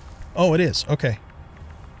 Oh, it is. Okay.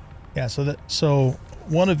 Yeah, so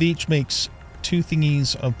one of each makes 2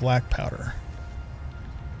 thingies of black powder.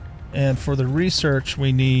 And for the research,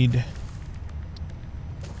 we need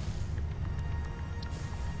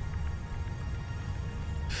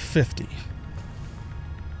 50.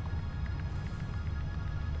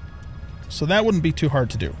 So that wouldn't be too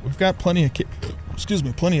hard to do. We've got plenty of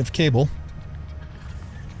plenty of cable.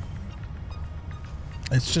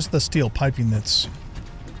 It's just the steel piping that's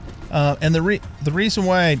and the reason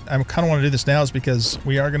why I kind of want to do this now is because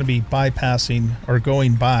we are going to be bypassing, or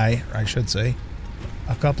going by, I should say,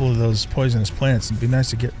 a couple of those poisonous plants. It'd be nice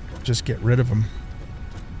to just get rid of them.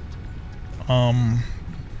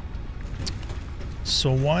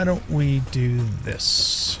 So why don't we do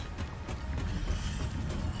this?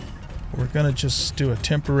 We're going to just do a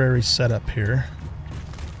temporary setup here.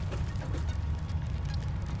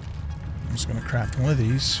 I'm just going to craft one of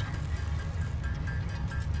these.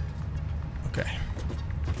 Okay.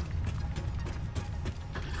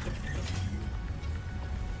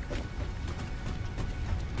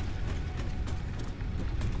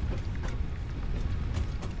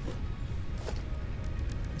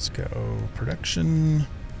 Let's go production.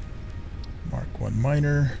 Mark 1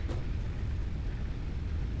 miner.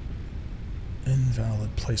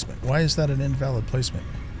 Invalid placement. Why is that an invalid placement?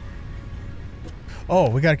 Oh,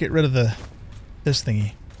 we got to get rid of this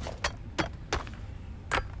thingy.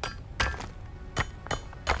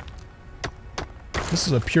 This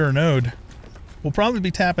is a pure node. We'll probably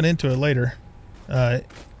be tapping into it later.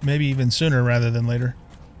 Maybe even sooner rather than later.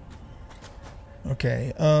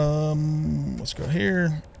 Okay, let's go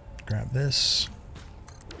here. Grab this.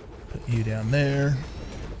 Put you down there.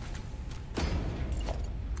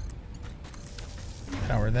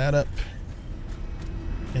 Power that up.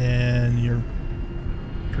 And you're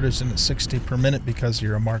producing at 60 per minute because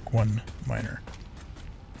you're a Mark 1 miner.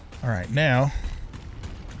 Alright, now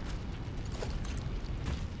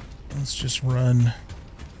let's just run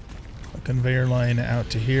a conveyor line out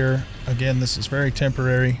to here. Again, this is very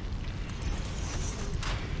temporary,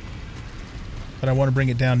 but I want to bring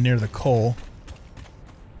it down near the coal.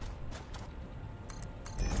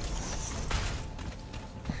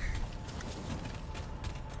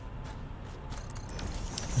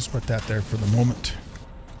 Let's put that there for the moment.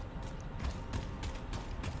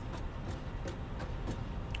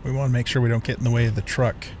 We want to make sure we don't get in the way of the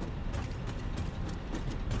truck.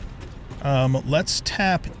 Let's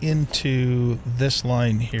tap into this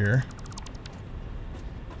line here.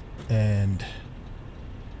 And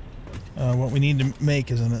what we need to make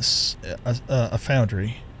is a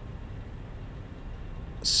foundry.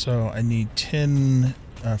 So I need 10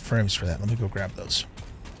 frames for that. Let me go grab those.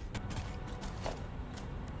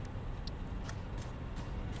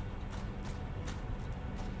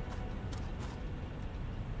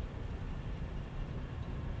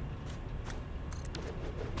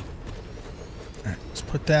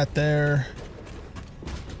 Put that there.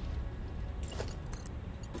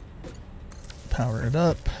 Power it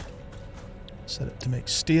up. Set it to make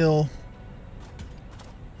steel.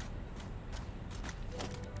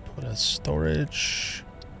 Put a storage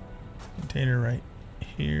container right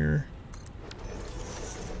here.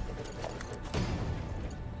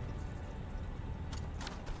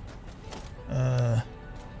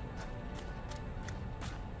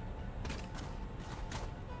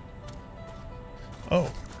 Oh,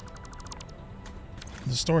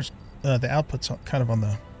 the storage, the output's kind of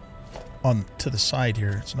to the side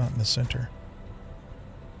here. It's not in the center.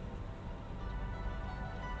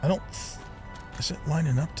 Is it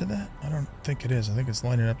lining up to that? I don't think it is. I think it's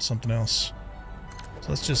lining up to something else. So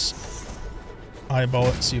let's just eyeball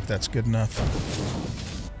it and see if that's good enough.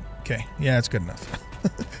 Okay, yeah, it's good enough.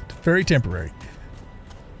 Very temporary.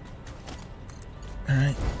 All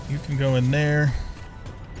right, you can go in there.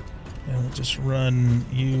 And we'll just run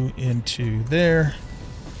you into there.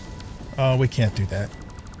 Oh, we can't do that.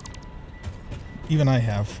 Even I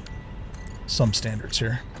have some standards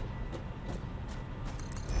here.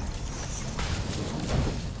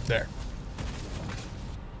 There.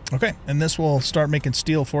 Okay, and this will start making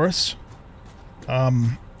steel for us.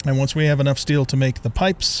 And once we have enough steel to make the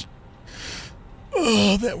pipes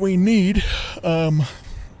that we need,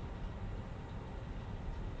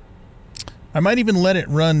 I might even let it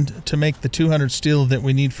run to make the 200 steel that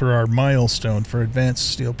we need for our milestone for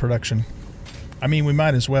advanced steel production. I mean, we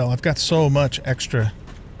might as well. I've got so much extra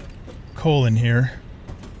coal in here.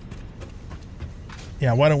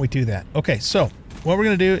 Yeah, why don't we do that? Okay, so what we're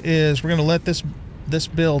going to do is we're going to let this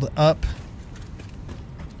build up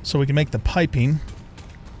so we can make the piping.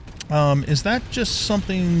 Is that just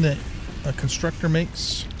something that a constructor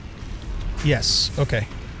makes? Yes, okay.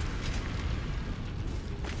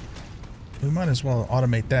 We might as well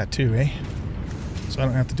automate that too, eh? So I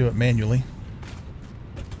don't have to do it manually.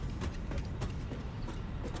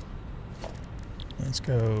 Let's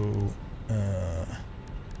go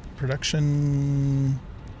production,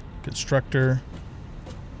 constructor.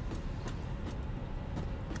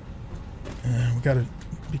 We gotta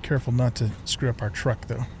be careful not to screw up our truck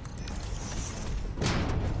though.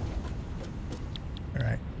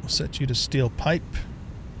 Alright, we'll set you to steel pipe.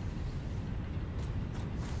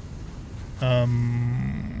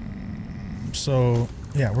 So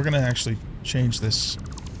yeah, we're gonna actually change this.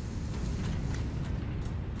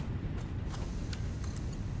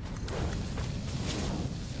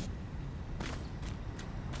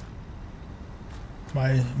 Am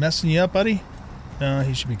I messing you up, buddy? No,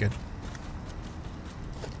 he should be good.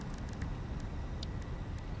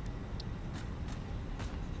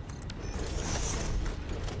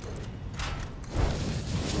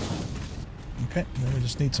 Okay, then we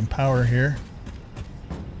just need some power here.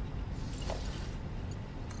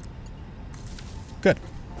 Good.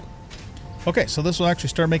 Okay, so this will actually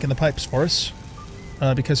start making the pipes for us.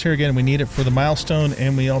 Because here again, we need it for the milestone,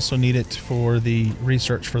 and we also need it for the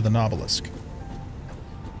research for the obelisk.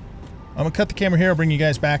 I'm going to cut the camera here. I'll bring you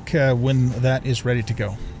guys back when that is ready to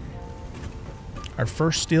go. Our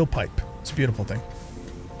first steel pipe. It's a beautiful thing.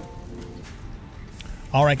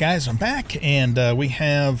 Alright guys, I'm back, and we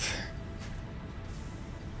have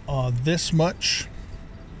this much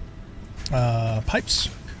pipes.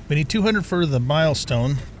 We need 200 for the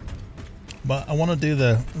milestone, but I want to do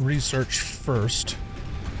the research first.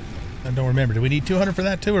 I don't remember. Do we need 200 for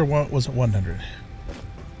that too, or what was it 100?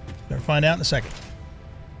 Better find out in a second.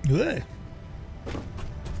 Good.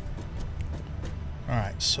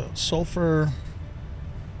 Alright, so sulfur.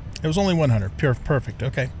 It was only 100. Pure, perfect.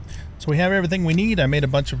 Okay. So we have everything we need. I made a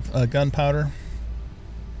bunch of gunpowder.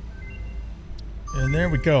 And there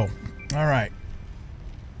we go. Alright.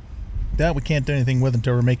 That we can't do anything with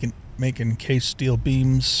until we're making case steel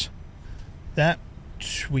beams. That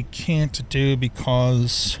we can't do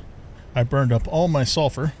because I burned up all my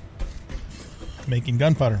sulfur making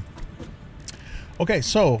gunpowder. Okay,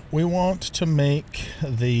 so we want to make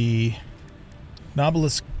the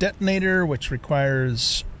obelisk detonator, which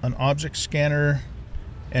requires an object scanner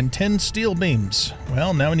and 10 steel beams.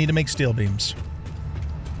 Well, now we need to make steel beams.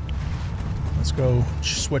 Let's go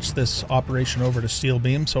switch this operation over to steel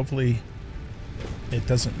beams. Hopefully it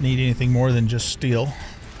doesn't need anything more than just steel.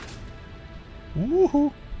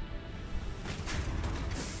 Woohoo!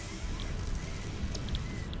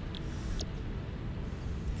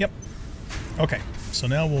 Yep. Okay, so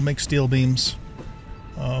now we'll make steel beams.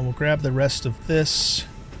 We'll grab the rest of this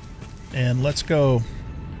and let's go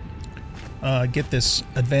get this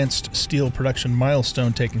advanced steel production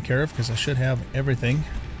milestone taken care of, because I should have everything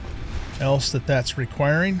else that's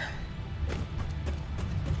requiring.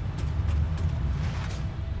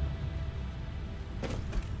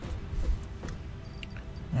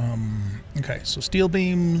 Okay, so steel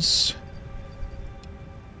beams,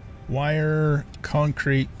 wire,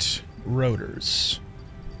 concrete, rotors.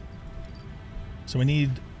 So we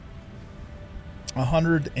need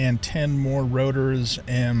 110 more rotors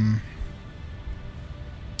and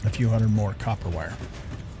a few hundred more copper wire.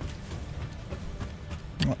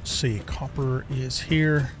 Let's see, copper is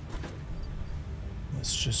here.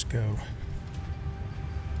 Let's just go.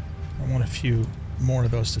 I want a few more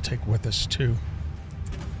of those to take with us too.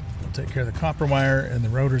 We'll take care of the copper wire, and the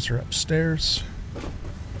rotors are upstairs.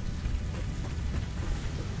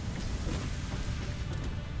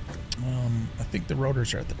 I think the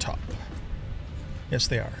rotors are at the top. Yes,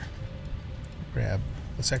 they are.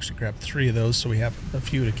 Let's actually grab 3 of those so we have a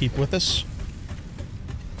few to keep with us.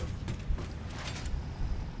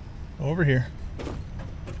 Over here.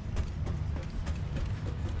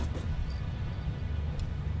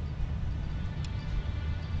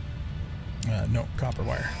 No, copper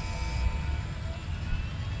wire.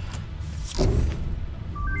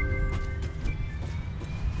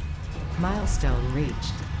 Milestone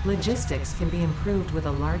reached. Logistics can be improved with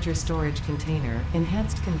a larger storage container,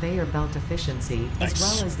 enhanced conveyor belt efficiency, Nice. as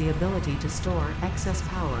well as the ability to store excess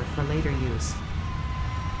power for later use.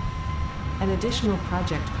 An additional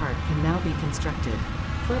project part can now be constructed.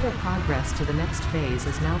 Further progress to the next phase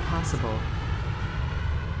is now possible.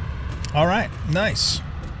 All right, nice.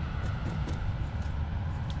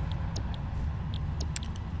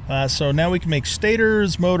 So now we can make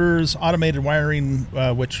stators, motors, automated wiring,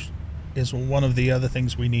 which is one of the other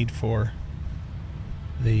things we need for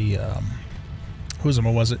the, whose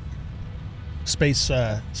was it? space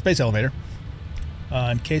elevator.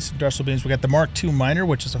 Encased industrial beams. We got the Mark II miner,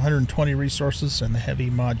 which is 120 resources, and the heavy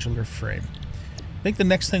modular frame. I think the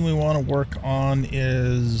next thing we want to work on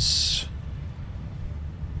is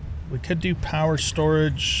we could do power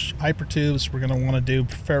storage, hypertubes. We're going to want to do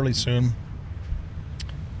fairly soon.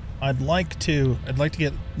 I'd like to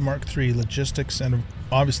get Mark III logistics, and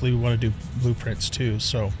obviously we want to do blueprints too.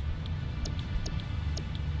 So,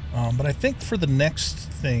 but I think for the next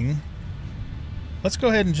thing, let's go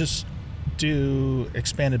ahead and just do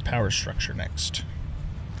expanded power structure next.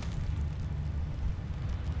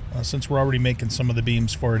 Since we're already making some of the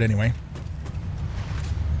beams for it anyway.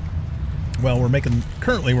 Well,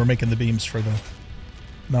 currently we're making the beams for the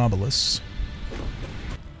Nautilus.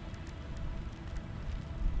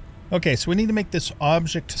 Okay, so we need to make this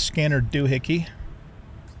object scanner doohickey.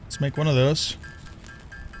 Let's make one of those.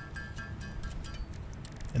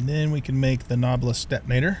 And then we can make the Nautilus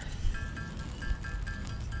detonator.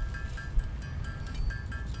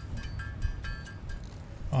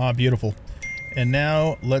 Ah, beautiful. And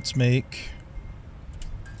now let's make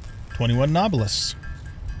 21 Nautilus.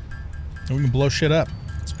 And we can blow shit up.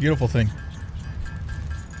 It's a beautiful thing.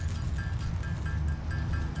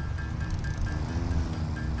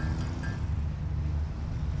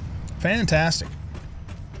 Fantastic.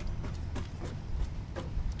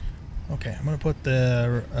 Okay, I'm going to put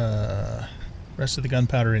the rest of the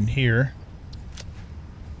gunpowder in here.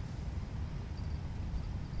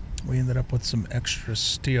 We ended up with some extra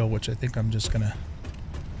steel, which I think I'm just going to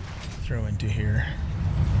throw into here.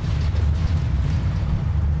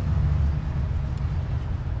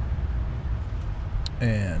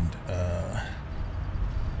 And,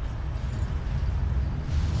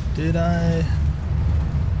 I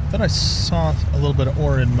thought I saw a little bit of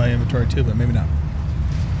ore in my inventory too, but maybe not.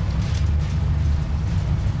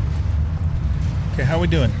 Okay, how are we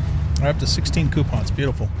doing? We're up to 16 coupons.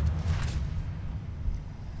 Beautiful.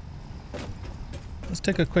 Let's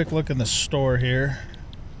take a quick look in the store here.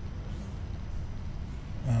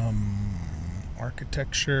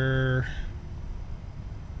 Architecture.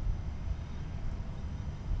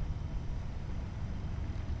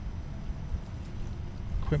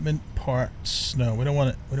 Equipment, parts. No, we don't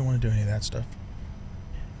want to do any of that stuff.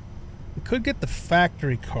 We could get the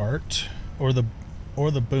factory cart or the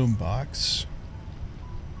boom box.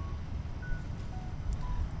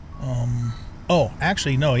 Oh,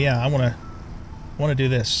 actually no, yeah, I want to do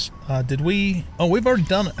this. Did we? Oh, we've already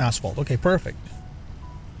done asphalt. Okay, perfect.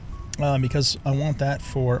 Because I want that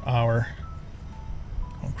for our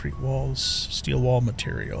concrete walls, steel wall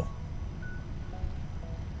material.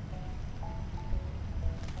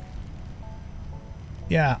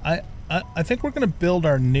 Yeah, I think we're going to build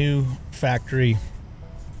our new factory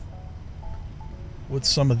with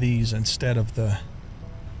some of these instead of the,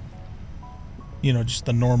 you know, just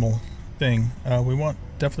the normal thing. We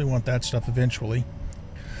definitely want that stuff eventually.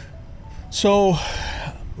 So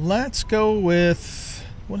let's go with,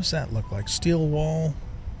 what does that look like? Steel wall.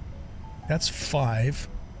 That's 5.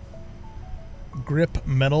 Grip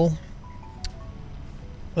metal.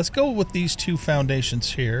 Let's go with these 2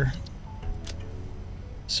 foundations here.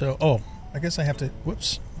 So, oh, I guess I have to,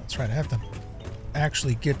 whoops, that's right, I have to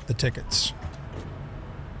actually get the tickets.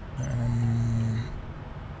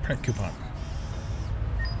 Print coupon.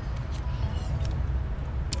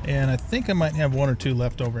 And I think I might have 1 or 2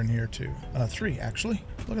 left over in here too. 3, actually.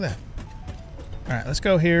 Look at that. All right, let's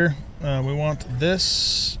go here. We want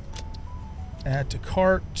this. Add to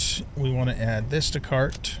cart. We want to add this to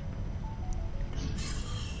cart.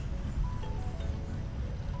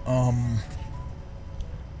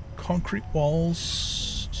 Concrete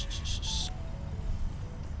walls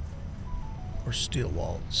or steel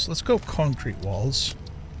walls. Let's go concrete walls.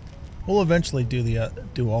 We'll eventually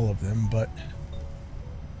do all of them, but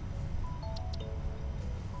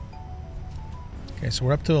okay. So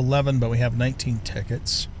we're up to 11, but we have 19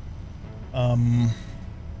 tickets.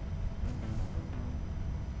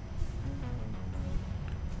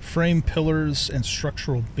 Frame pillars and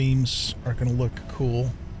structural beams are going to look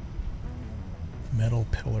cool. Metal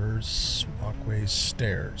pillars, walkways,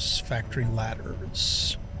 stairs, factory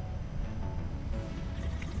ladders.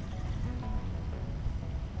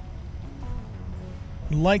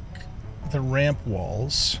 Like the ramp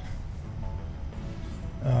walls.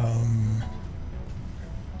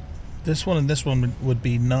 This one and this one would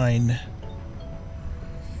be 9,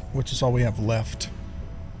 which is all we have left.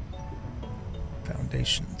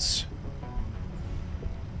 Foundations.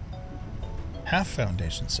 Half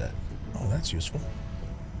foundation set. Oh, that's useful.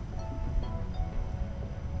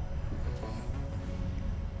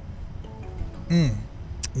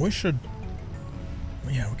 We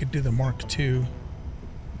Yeah, we could do the Mark II.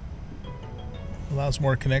 Allows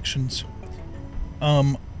more connections.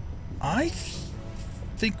 I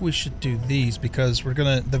think we should do these because we're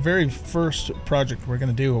gonna, the very first project we're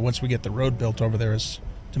gonna do once we get the road built over there is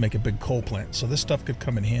to make a big coal plant. So this stuff could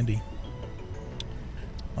come in handy.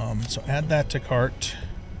 So add that to cart.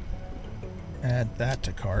 Add that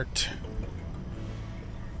to cart.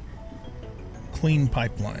 Clean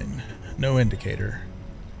pipeline. No indicator.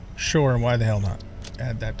 Sure, why the hell not?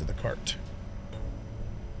 Add that to the cart.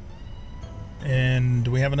 And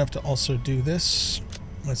do we have enough to also do this?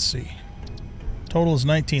 Let's see. Total is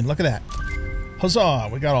 19. Look at that. Huzzah!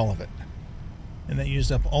 We got all of it. And that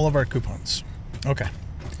used up all of our coupons. Okay.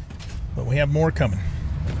 But we have more coming.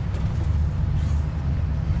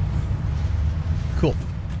 Cool.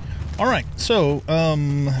 Alright, so,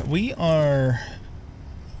 we are...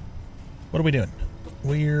 What are we doing?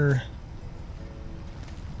 We're...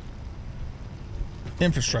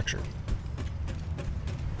 Infrastructure.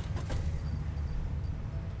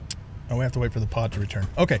 Oh, we have to wait for the pod to return.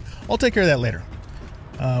 Okay, I'll take care of that later.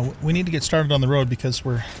 We need to get started on the road because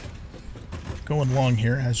we're going long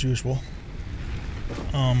here, as usual.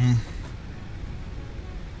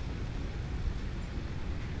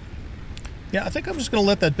 Yeah, I think I'm just going to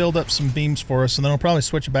let that build up some beams for us, and then I'll probably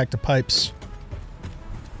switch it back to pipes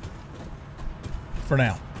for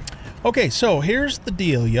now. Okay, so here's the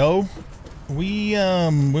deal, yo. We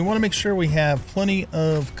want to make sure we have plenty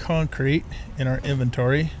of concrete in our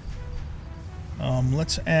inventory.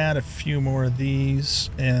 Let's add a few more of these,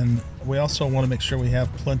 and we also want to make sure we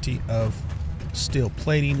have plenty of steel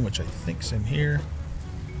plating, which I think's in here.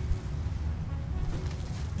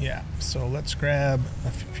 Yeah, so let's grab a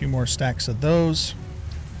few more stacks of those.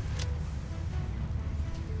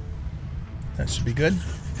 That should be good.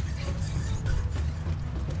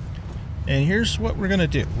 And here's what we're going to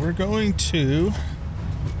do. We're going to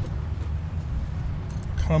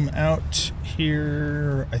come out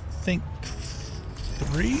here, I think,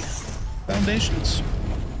 3 foundations.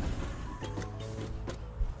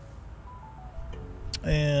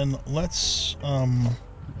 And let's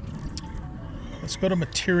go to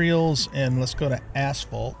materials and let's go to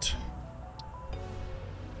asphalt.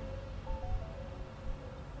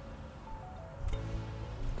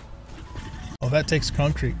 Oh, that takes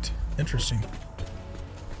concrete. Interesting.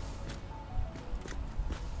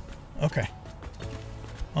 Okay.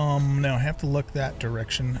 Now I have to look that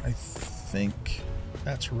direction. I think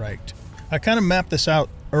that's right. I kind of mapped this out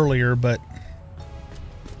earlier, but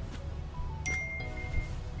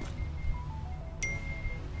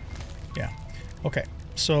yeah. Okay.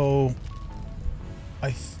 So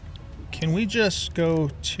can we just go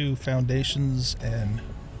to foundations and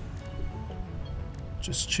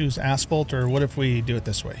just choose asphalt, or what if we do it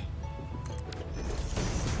this way?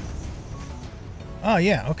 Oh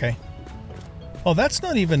yeah, okay. Oh, that's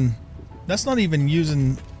not even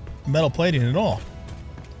using metal plating at all.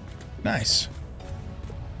 Nice.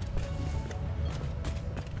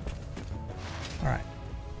 All right.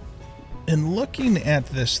 In looking at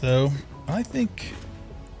this though, I think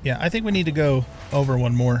we need to go over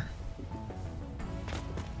one more.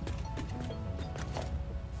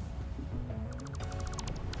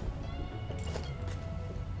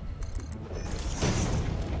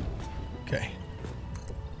 Okay.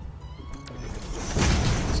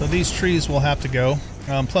 So these trees will have to go.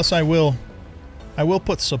 Plus I will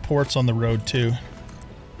put supports on the road too.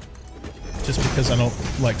 Just because I don't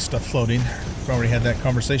like stuff floating. We've already had that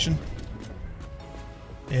conversation.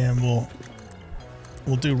 And we'll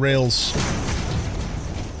do rails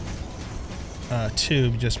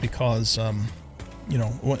too, just because you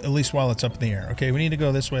know, at least while it's up in the air. Okay, we need to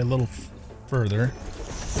go this way a little further.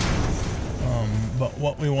 But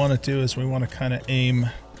what we want to do is we want to kind of aim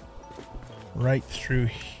right through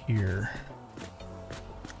here.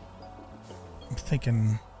 I'm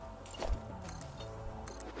thinking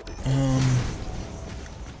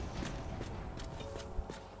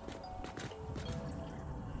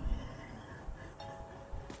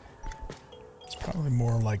it's probably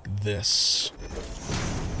more like this,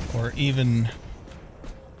 or even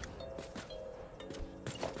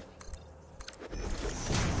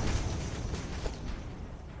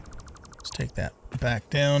let's take that back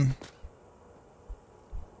down.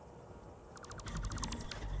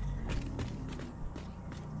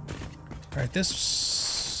 Alright,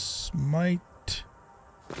 this might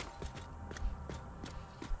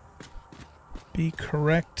be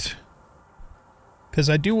correct, because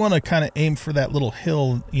I do want to kind of aim for that little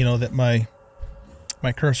hill, you know, that my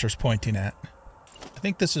cursor's pointing at. I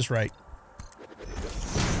think this is right.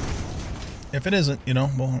 If it isn't, you know,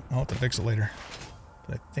 I'll have to fix it later.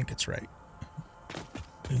 But I think it's right.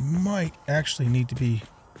 We might actually need to be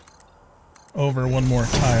over one more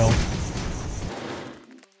tile.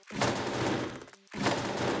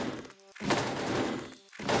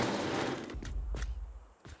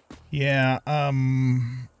 Yeah,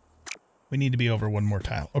 we need to be over one more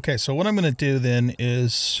tile. Okay, so what I'm going to do then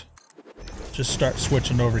is just start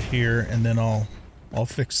switching over here, and then I'll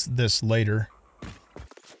fix this later.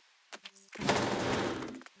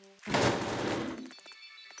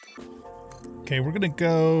 Okay, we're going to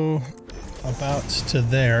go about to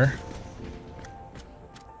there.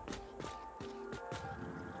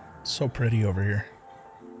 So pretty over here.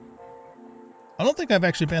 I don't think I've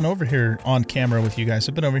actually been over here on camera with you guys.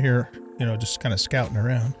 I've been over here, you know, just kind of scouting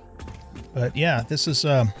around. But yeah, this is,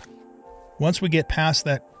 once we get past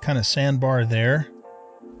that kind of sandbar there,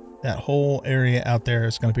 that whole area out there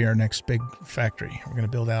is going to be our next big factory. We're going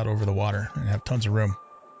to build out over the water and have tons of room.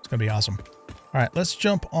 It's going to be awesome. All right, let's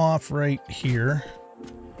jump off right here,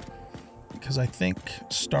 because I think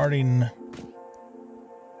starting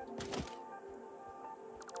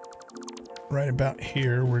right about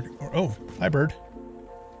here, oh, hi bird.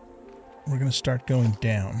 We're going to start going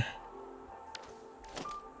down.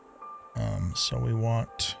 So we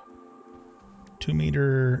want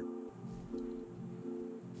 2-meter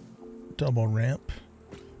double ramp.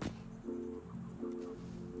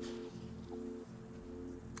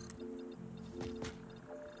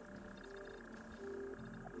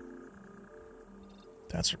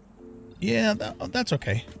 That's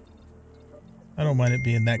okay. I don't mind it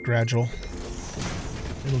being that gradual.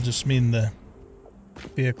 It'll just mean the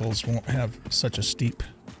vehicles won't have such a steep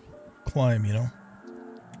climb, you know.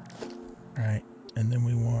 All right, and then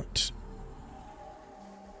we want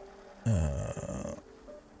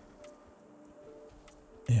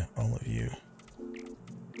yeah, all of you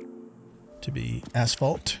to be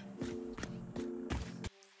asphalt.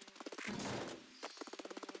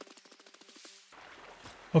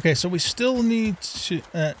 Okay, so we still need to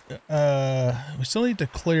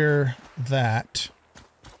clear that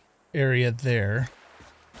area there.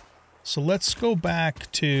 So let's go back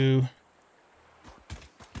to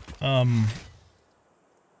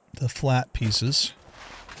the flat pieces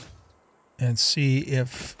and see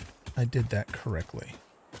if I did that correctly.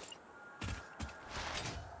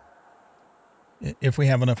 If we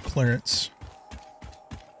have enough clearance.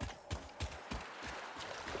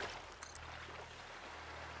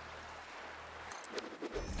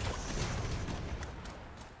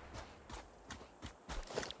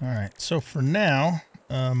 All right, so for now,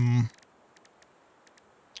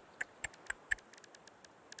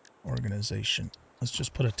 organization. Let's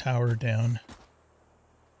just put a tower down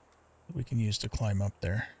that we can use to climb up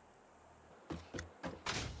there.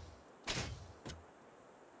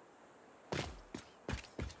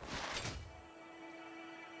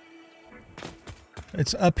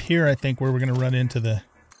 It's up here, I think, where we're going to run into the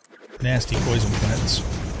nasty poison plants.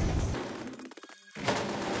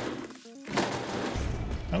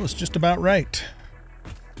 That was just about right.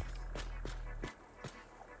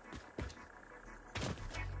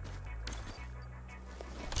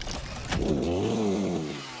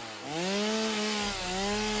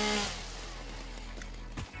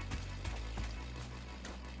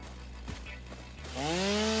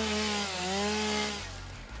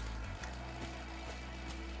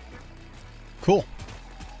 Cool.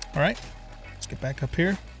 All right, let's get back up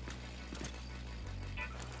here.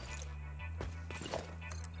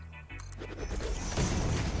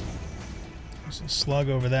 There's a slug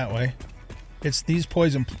over that way. It's these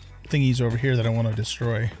poison thingies over here that I want to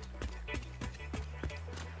destroy.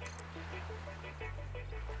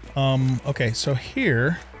 Okay, so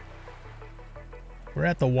here we're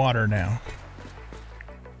at the water now.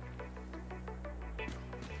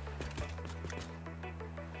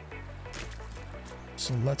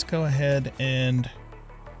 So let's go ahead and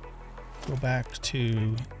go back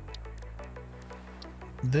to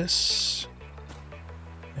this,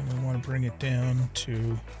 and we want to bring it down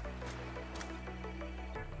to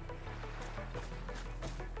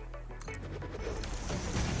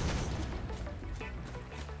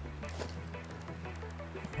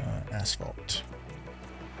asphalt.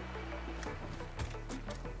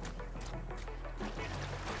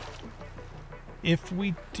 If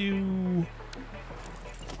we do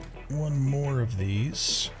one more of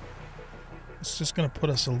these, it's just going to put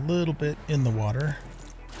us a little bit in the water.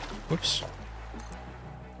 Whoops.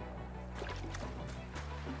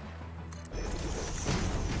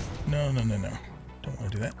 No. Don't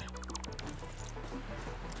want to do that.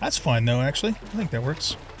 That's fine though, actually. I think that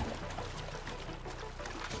works.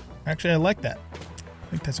 Actually, I like that. I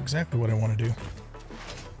think that's exactly what I want to do.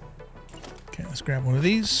 Okay, let's grab one of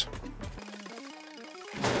these.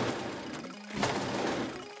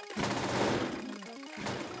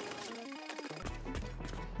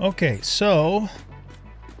 Okay, so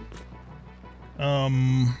I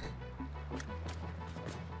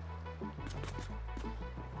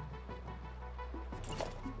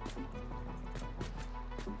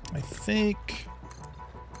think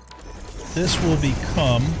this will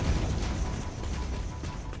become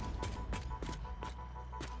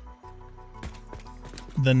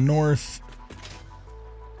the north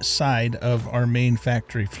side of our main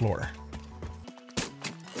factory floor.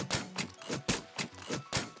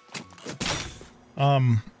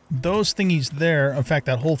 Those thingies there, in fact,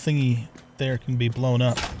 that whole thingy there can be blown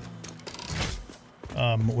up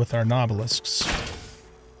with our nobelisks.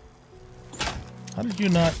 How did you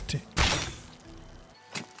not...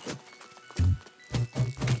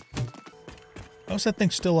 How's that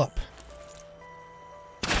thing still up?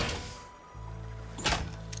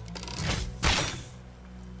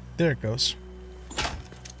 There it goes.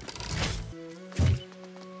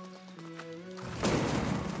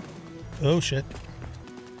 Oh, shit.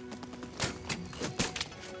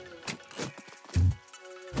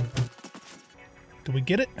 Did we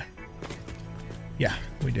get it? Yeah,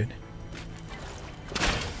 we did.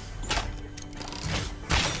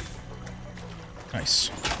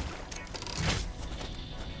 Nice.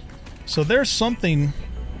 So there's something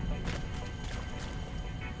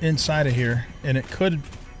inside of here, and it could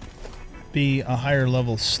be a higher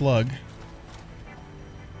level slug.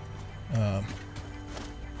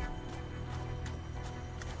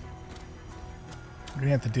 We're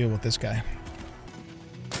gonna have to deal with this guy.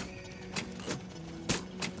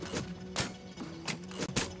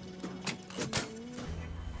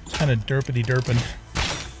 It's kind of derpity derping.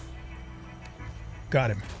 Got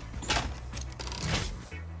him.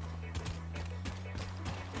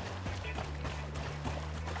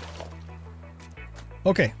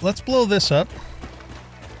 Okay, let's blow this up.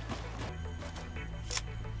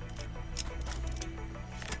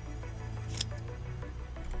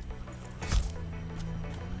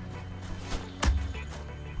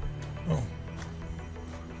 Oh.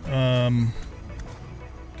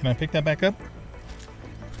 Can I pick that back up?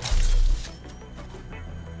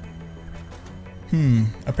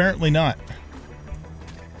 Apparently not.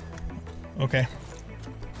 Okay.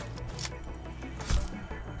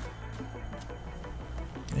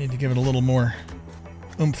 Need to give it a little more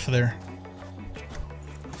oomph there.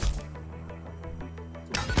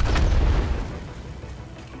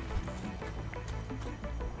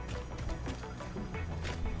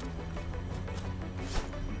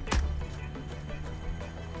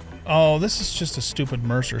 Oh, this is just a stupid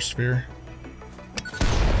Mercer sphere.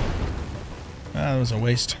 Ah, that was a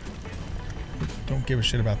waste. Don't give a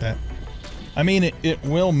shit about that. I mean, it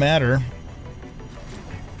will matter,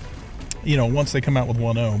 you know, once they come out with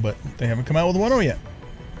 1.0, but they haven't come out with 1.0 yet.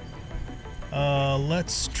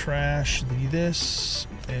 Let's trash this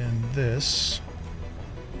and this.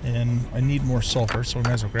 And I need more sulfur, so I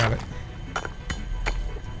might as well grab it.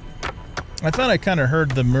 I thought I kind of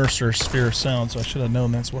heard the Mercer sphere sound, so I should have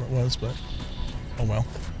known that's what it was, but oh well.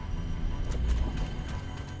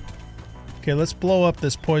 Okay, let's blow up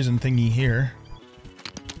this poison thingy here.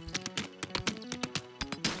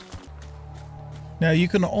 Now you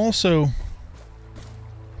can also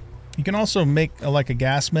make like a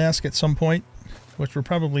gas mask at some point, which we're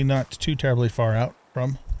probably not too terribly far out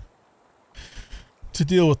from to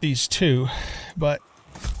deal with these two, but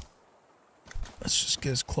let's just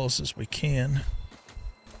get as close as we can.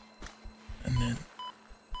 And then...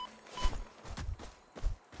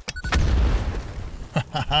 Ha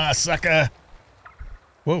ha ha, sucker!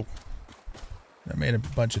 Whoa. That made a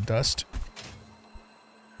bunch of dust.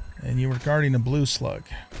 And you were guarding a blue slug.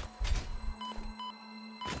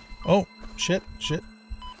 Oh, shit, shit.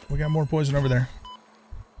 We got more poison over there.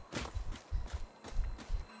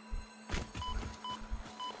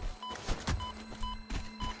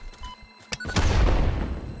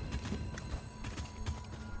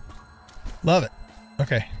 Love it.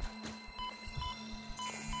 Okay.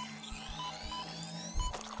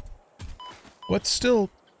 What's still...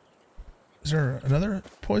 Is there another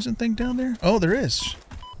poison thing down there? Oh, there is.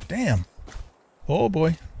 Damn. Oh,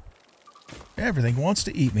 boy. Everything wants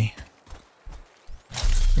to eat me.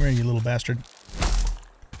 Come here, you little bastard.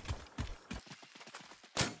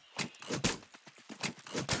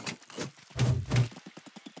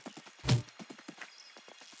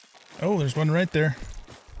 Oh, there's one right there.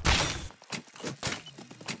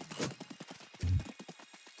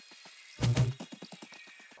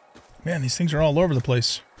 Man, these things are all over the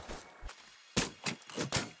place.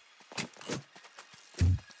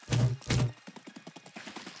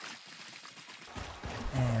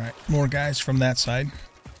 Alright, more guys from that side.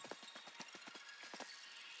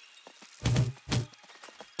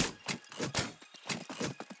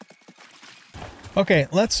 Okay,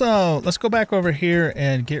 let's go back over here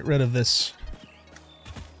and get rid of this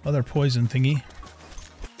other poison thingy.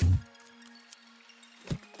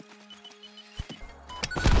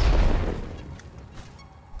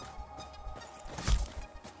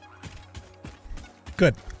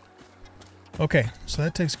 Good. Okay, so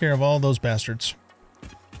that takes care of all those bastards.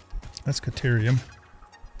 That's Caterium.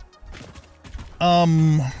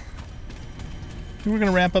 I think we're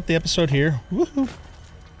gonna wrap up the episode here. Woohoo!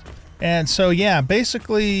 And so yeah,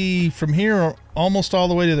 basically from here almost all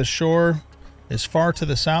the way to the shore, as far to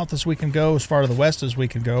the south as we can go, as far to the west as we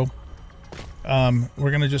can go. We're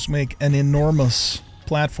gonna just make an enormous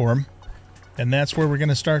platform, and that's where we're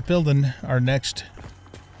gonna start building our next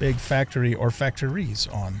big factory or factories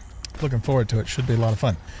on. Looking forward to it. Should be a lot of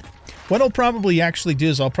fun. What I'll probably actually do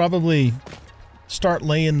is I'll probably start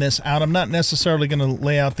laying this out. I'm not necessarily going to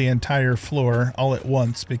lay out the entire floor all at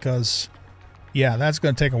once because, yeah, that's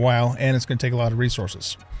going to take a while and it's going to take a lot of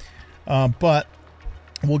resources. But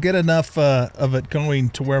we'll get enough of it going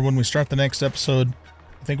to where when we start the next episode,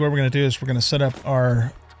 I think what we're going to do is we're going to set up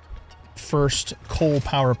our first coal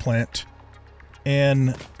power plant.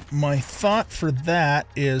 And my thought for that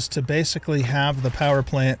is to basically have the power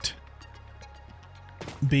plant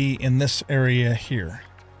be in this area here.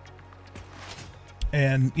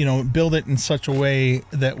 And, you know, build it in such a way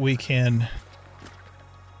that we can...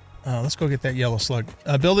 let's go get that yellow slug.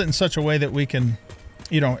 Build it in such a way that we can,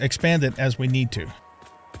 you know, expand it as we need to.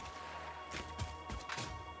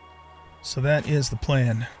 So that is the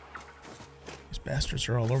plan. These bastards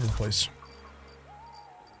are all over the place.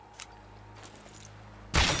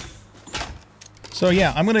 So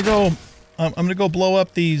yeah, I'm gonna go blow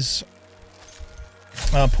up these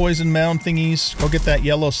poison mound thingies. Go get that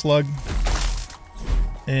yellow slug.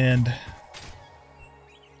 And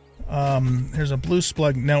there's a blue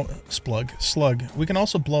slug. No, slug. We can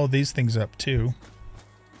also blow these things up too.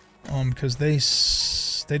 Because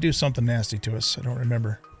they do something nasty to us. I don't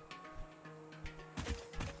remember.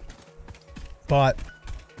 But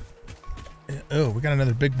oh, we got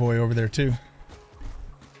another big boy over there too.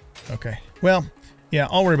 Okay. Well, yeah,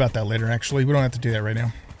 I'll worry about that later, actually. We don't have to do that right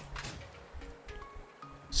now.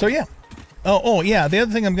 So, yeah. Oh, yeah, the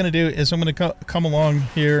other thing I'm going to do is I'm going to come along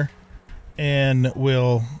here and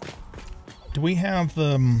we'll... Do we have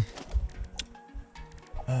the...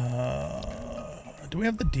 do we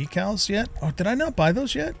have the decals yet? Oh, did I not buy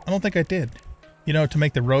those yet? I don't think I did. You know, to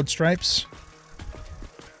make the road stripes.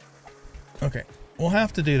 Okay, we'll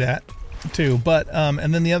have to do that, too. But,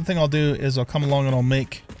 and then the other thing I'll do is I'll come along and I'll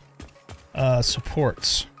make...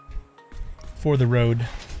 supports for the road.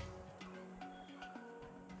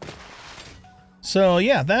 So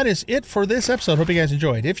yeah, that is it for this episode. Hope you guys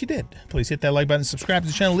enjoyed. If you did, please hit that like button, subscribe to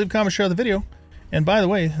the channel, leave a comment, share the video. And by the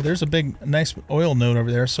way, there's a big nice oil node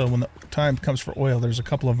over there, so when the time comes for oil, there's a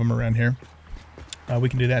couple of them around here. We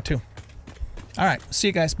can do that too. Alright, see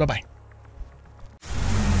you guys. Bye-bye.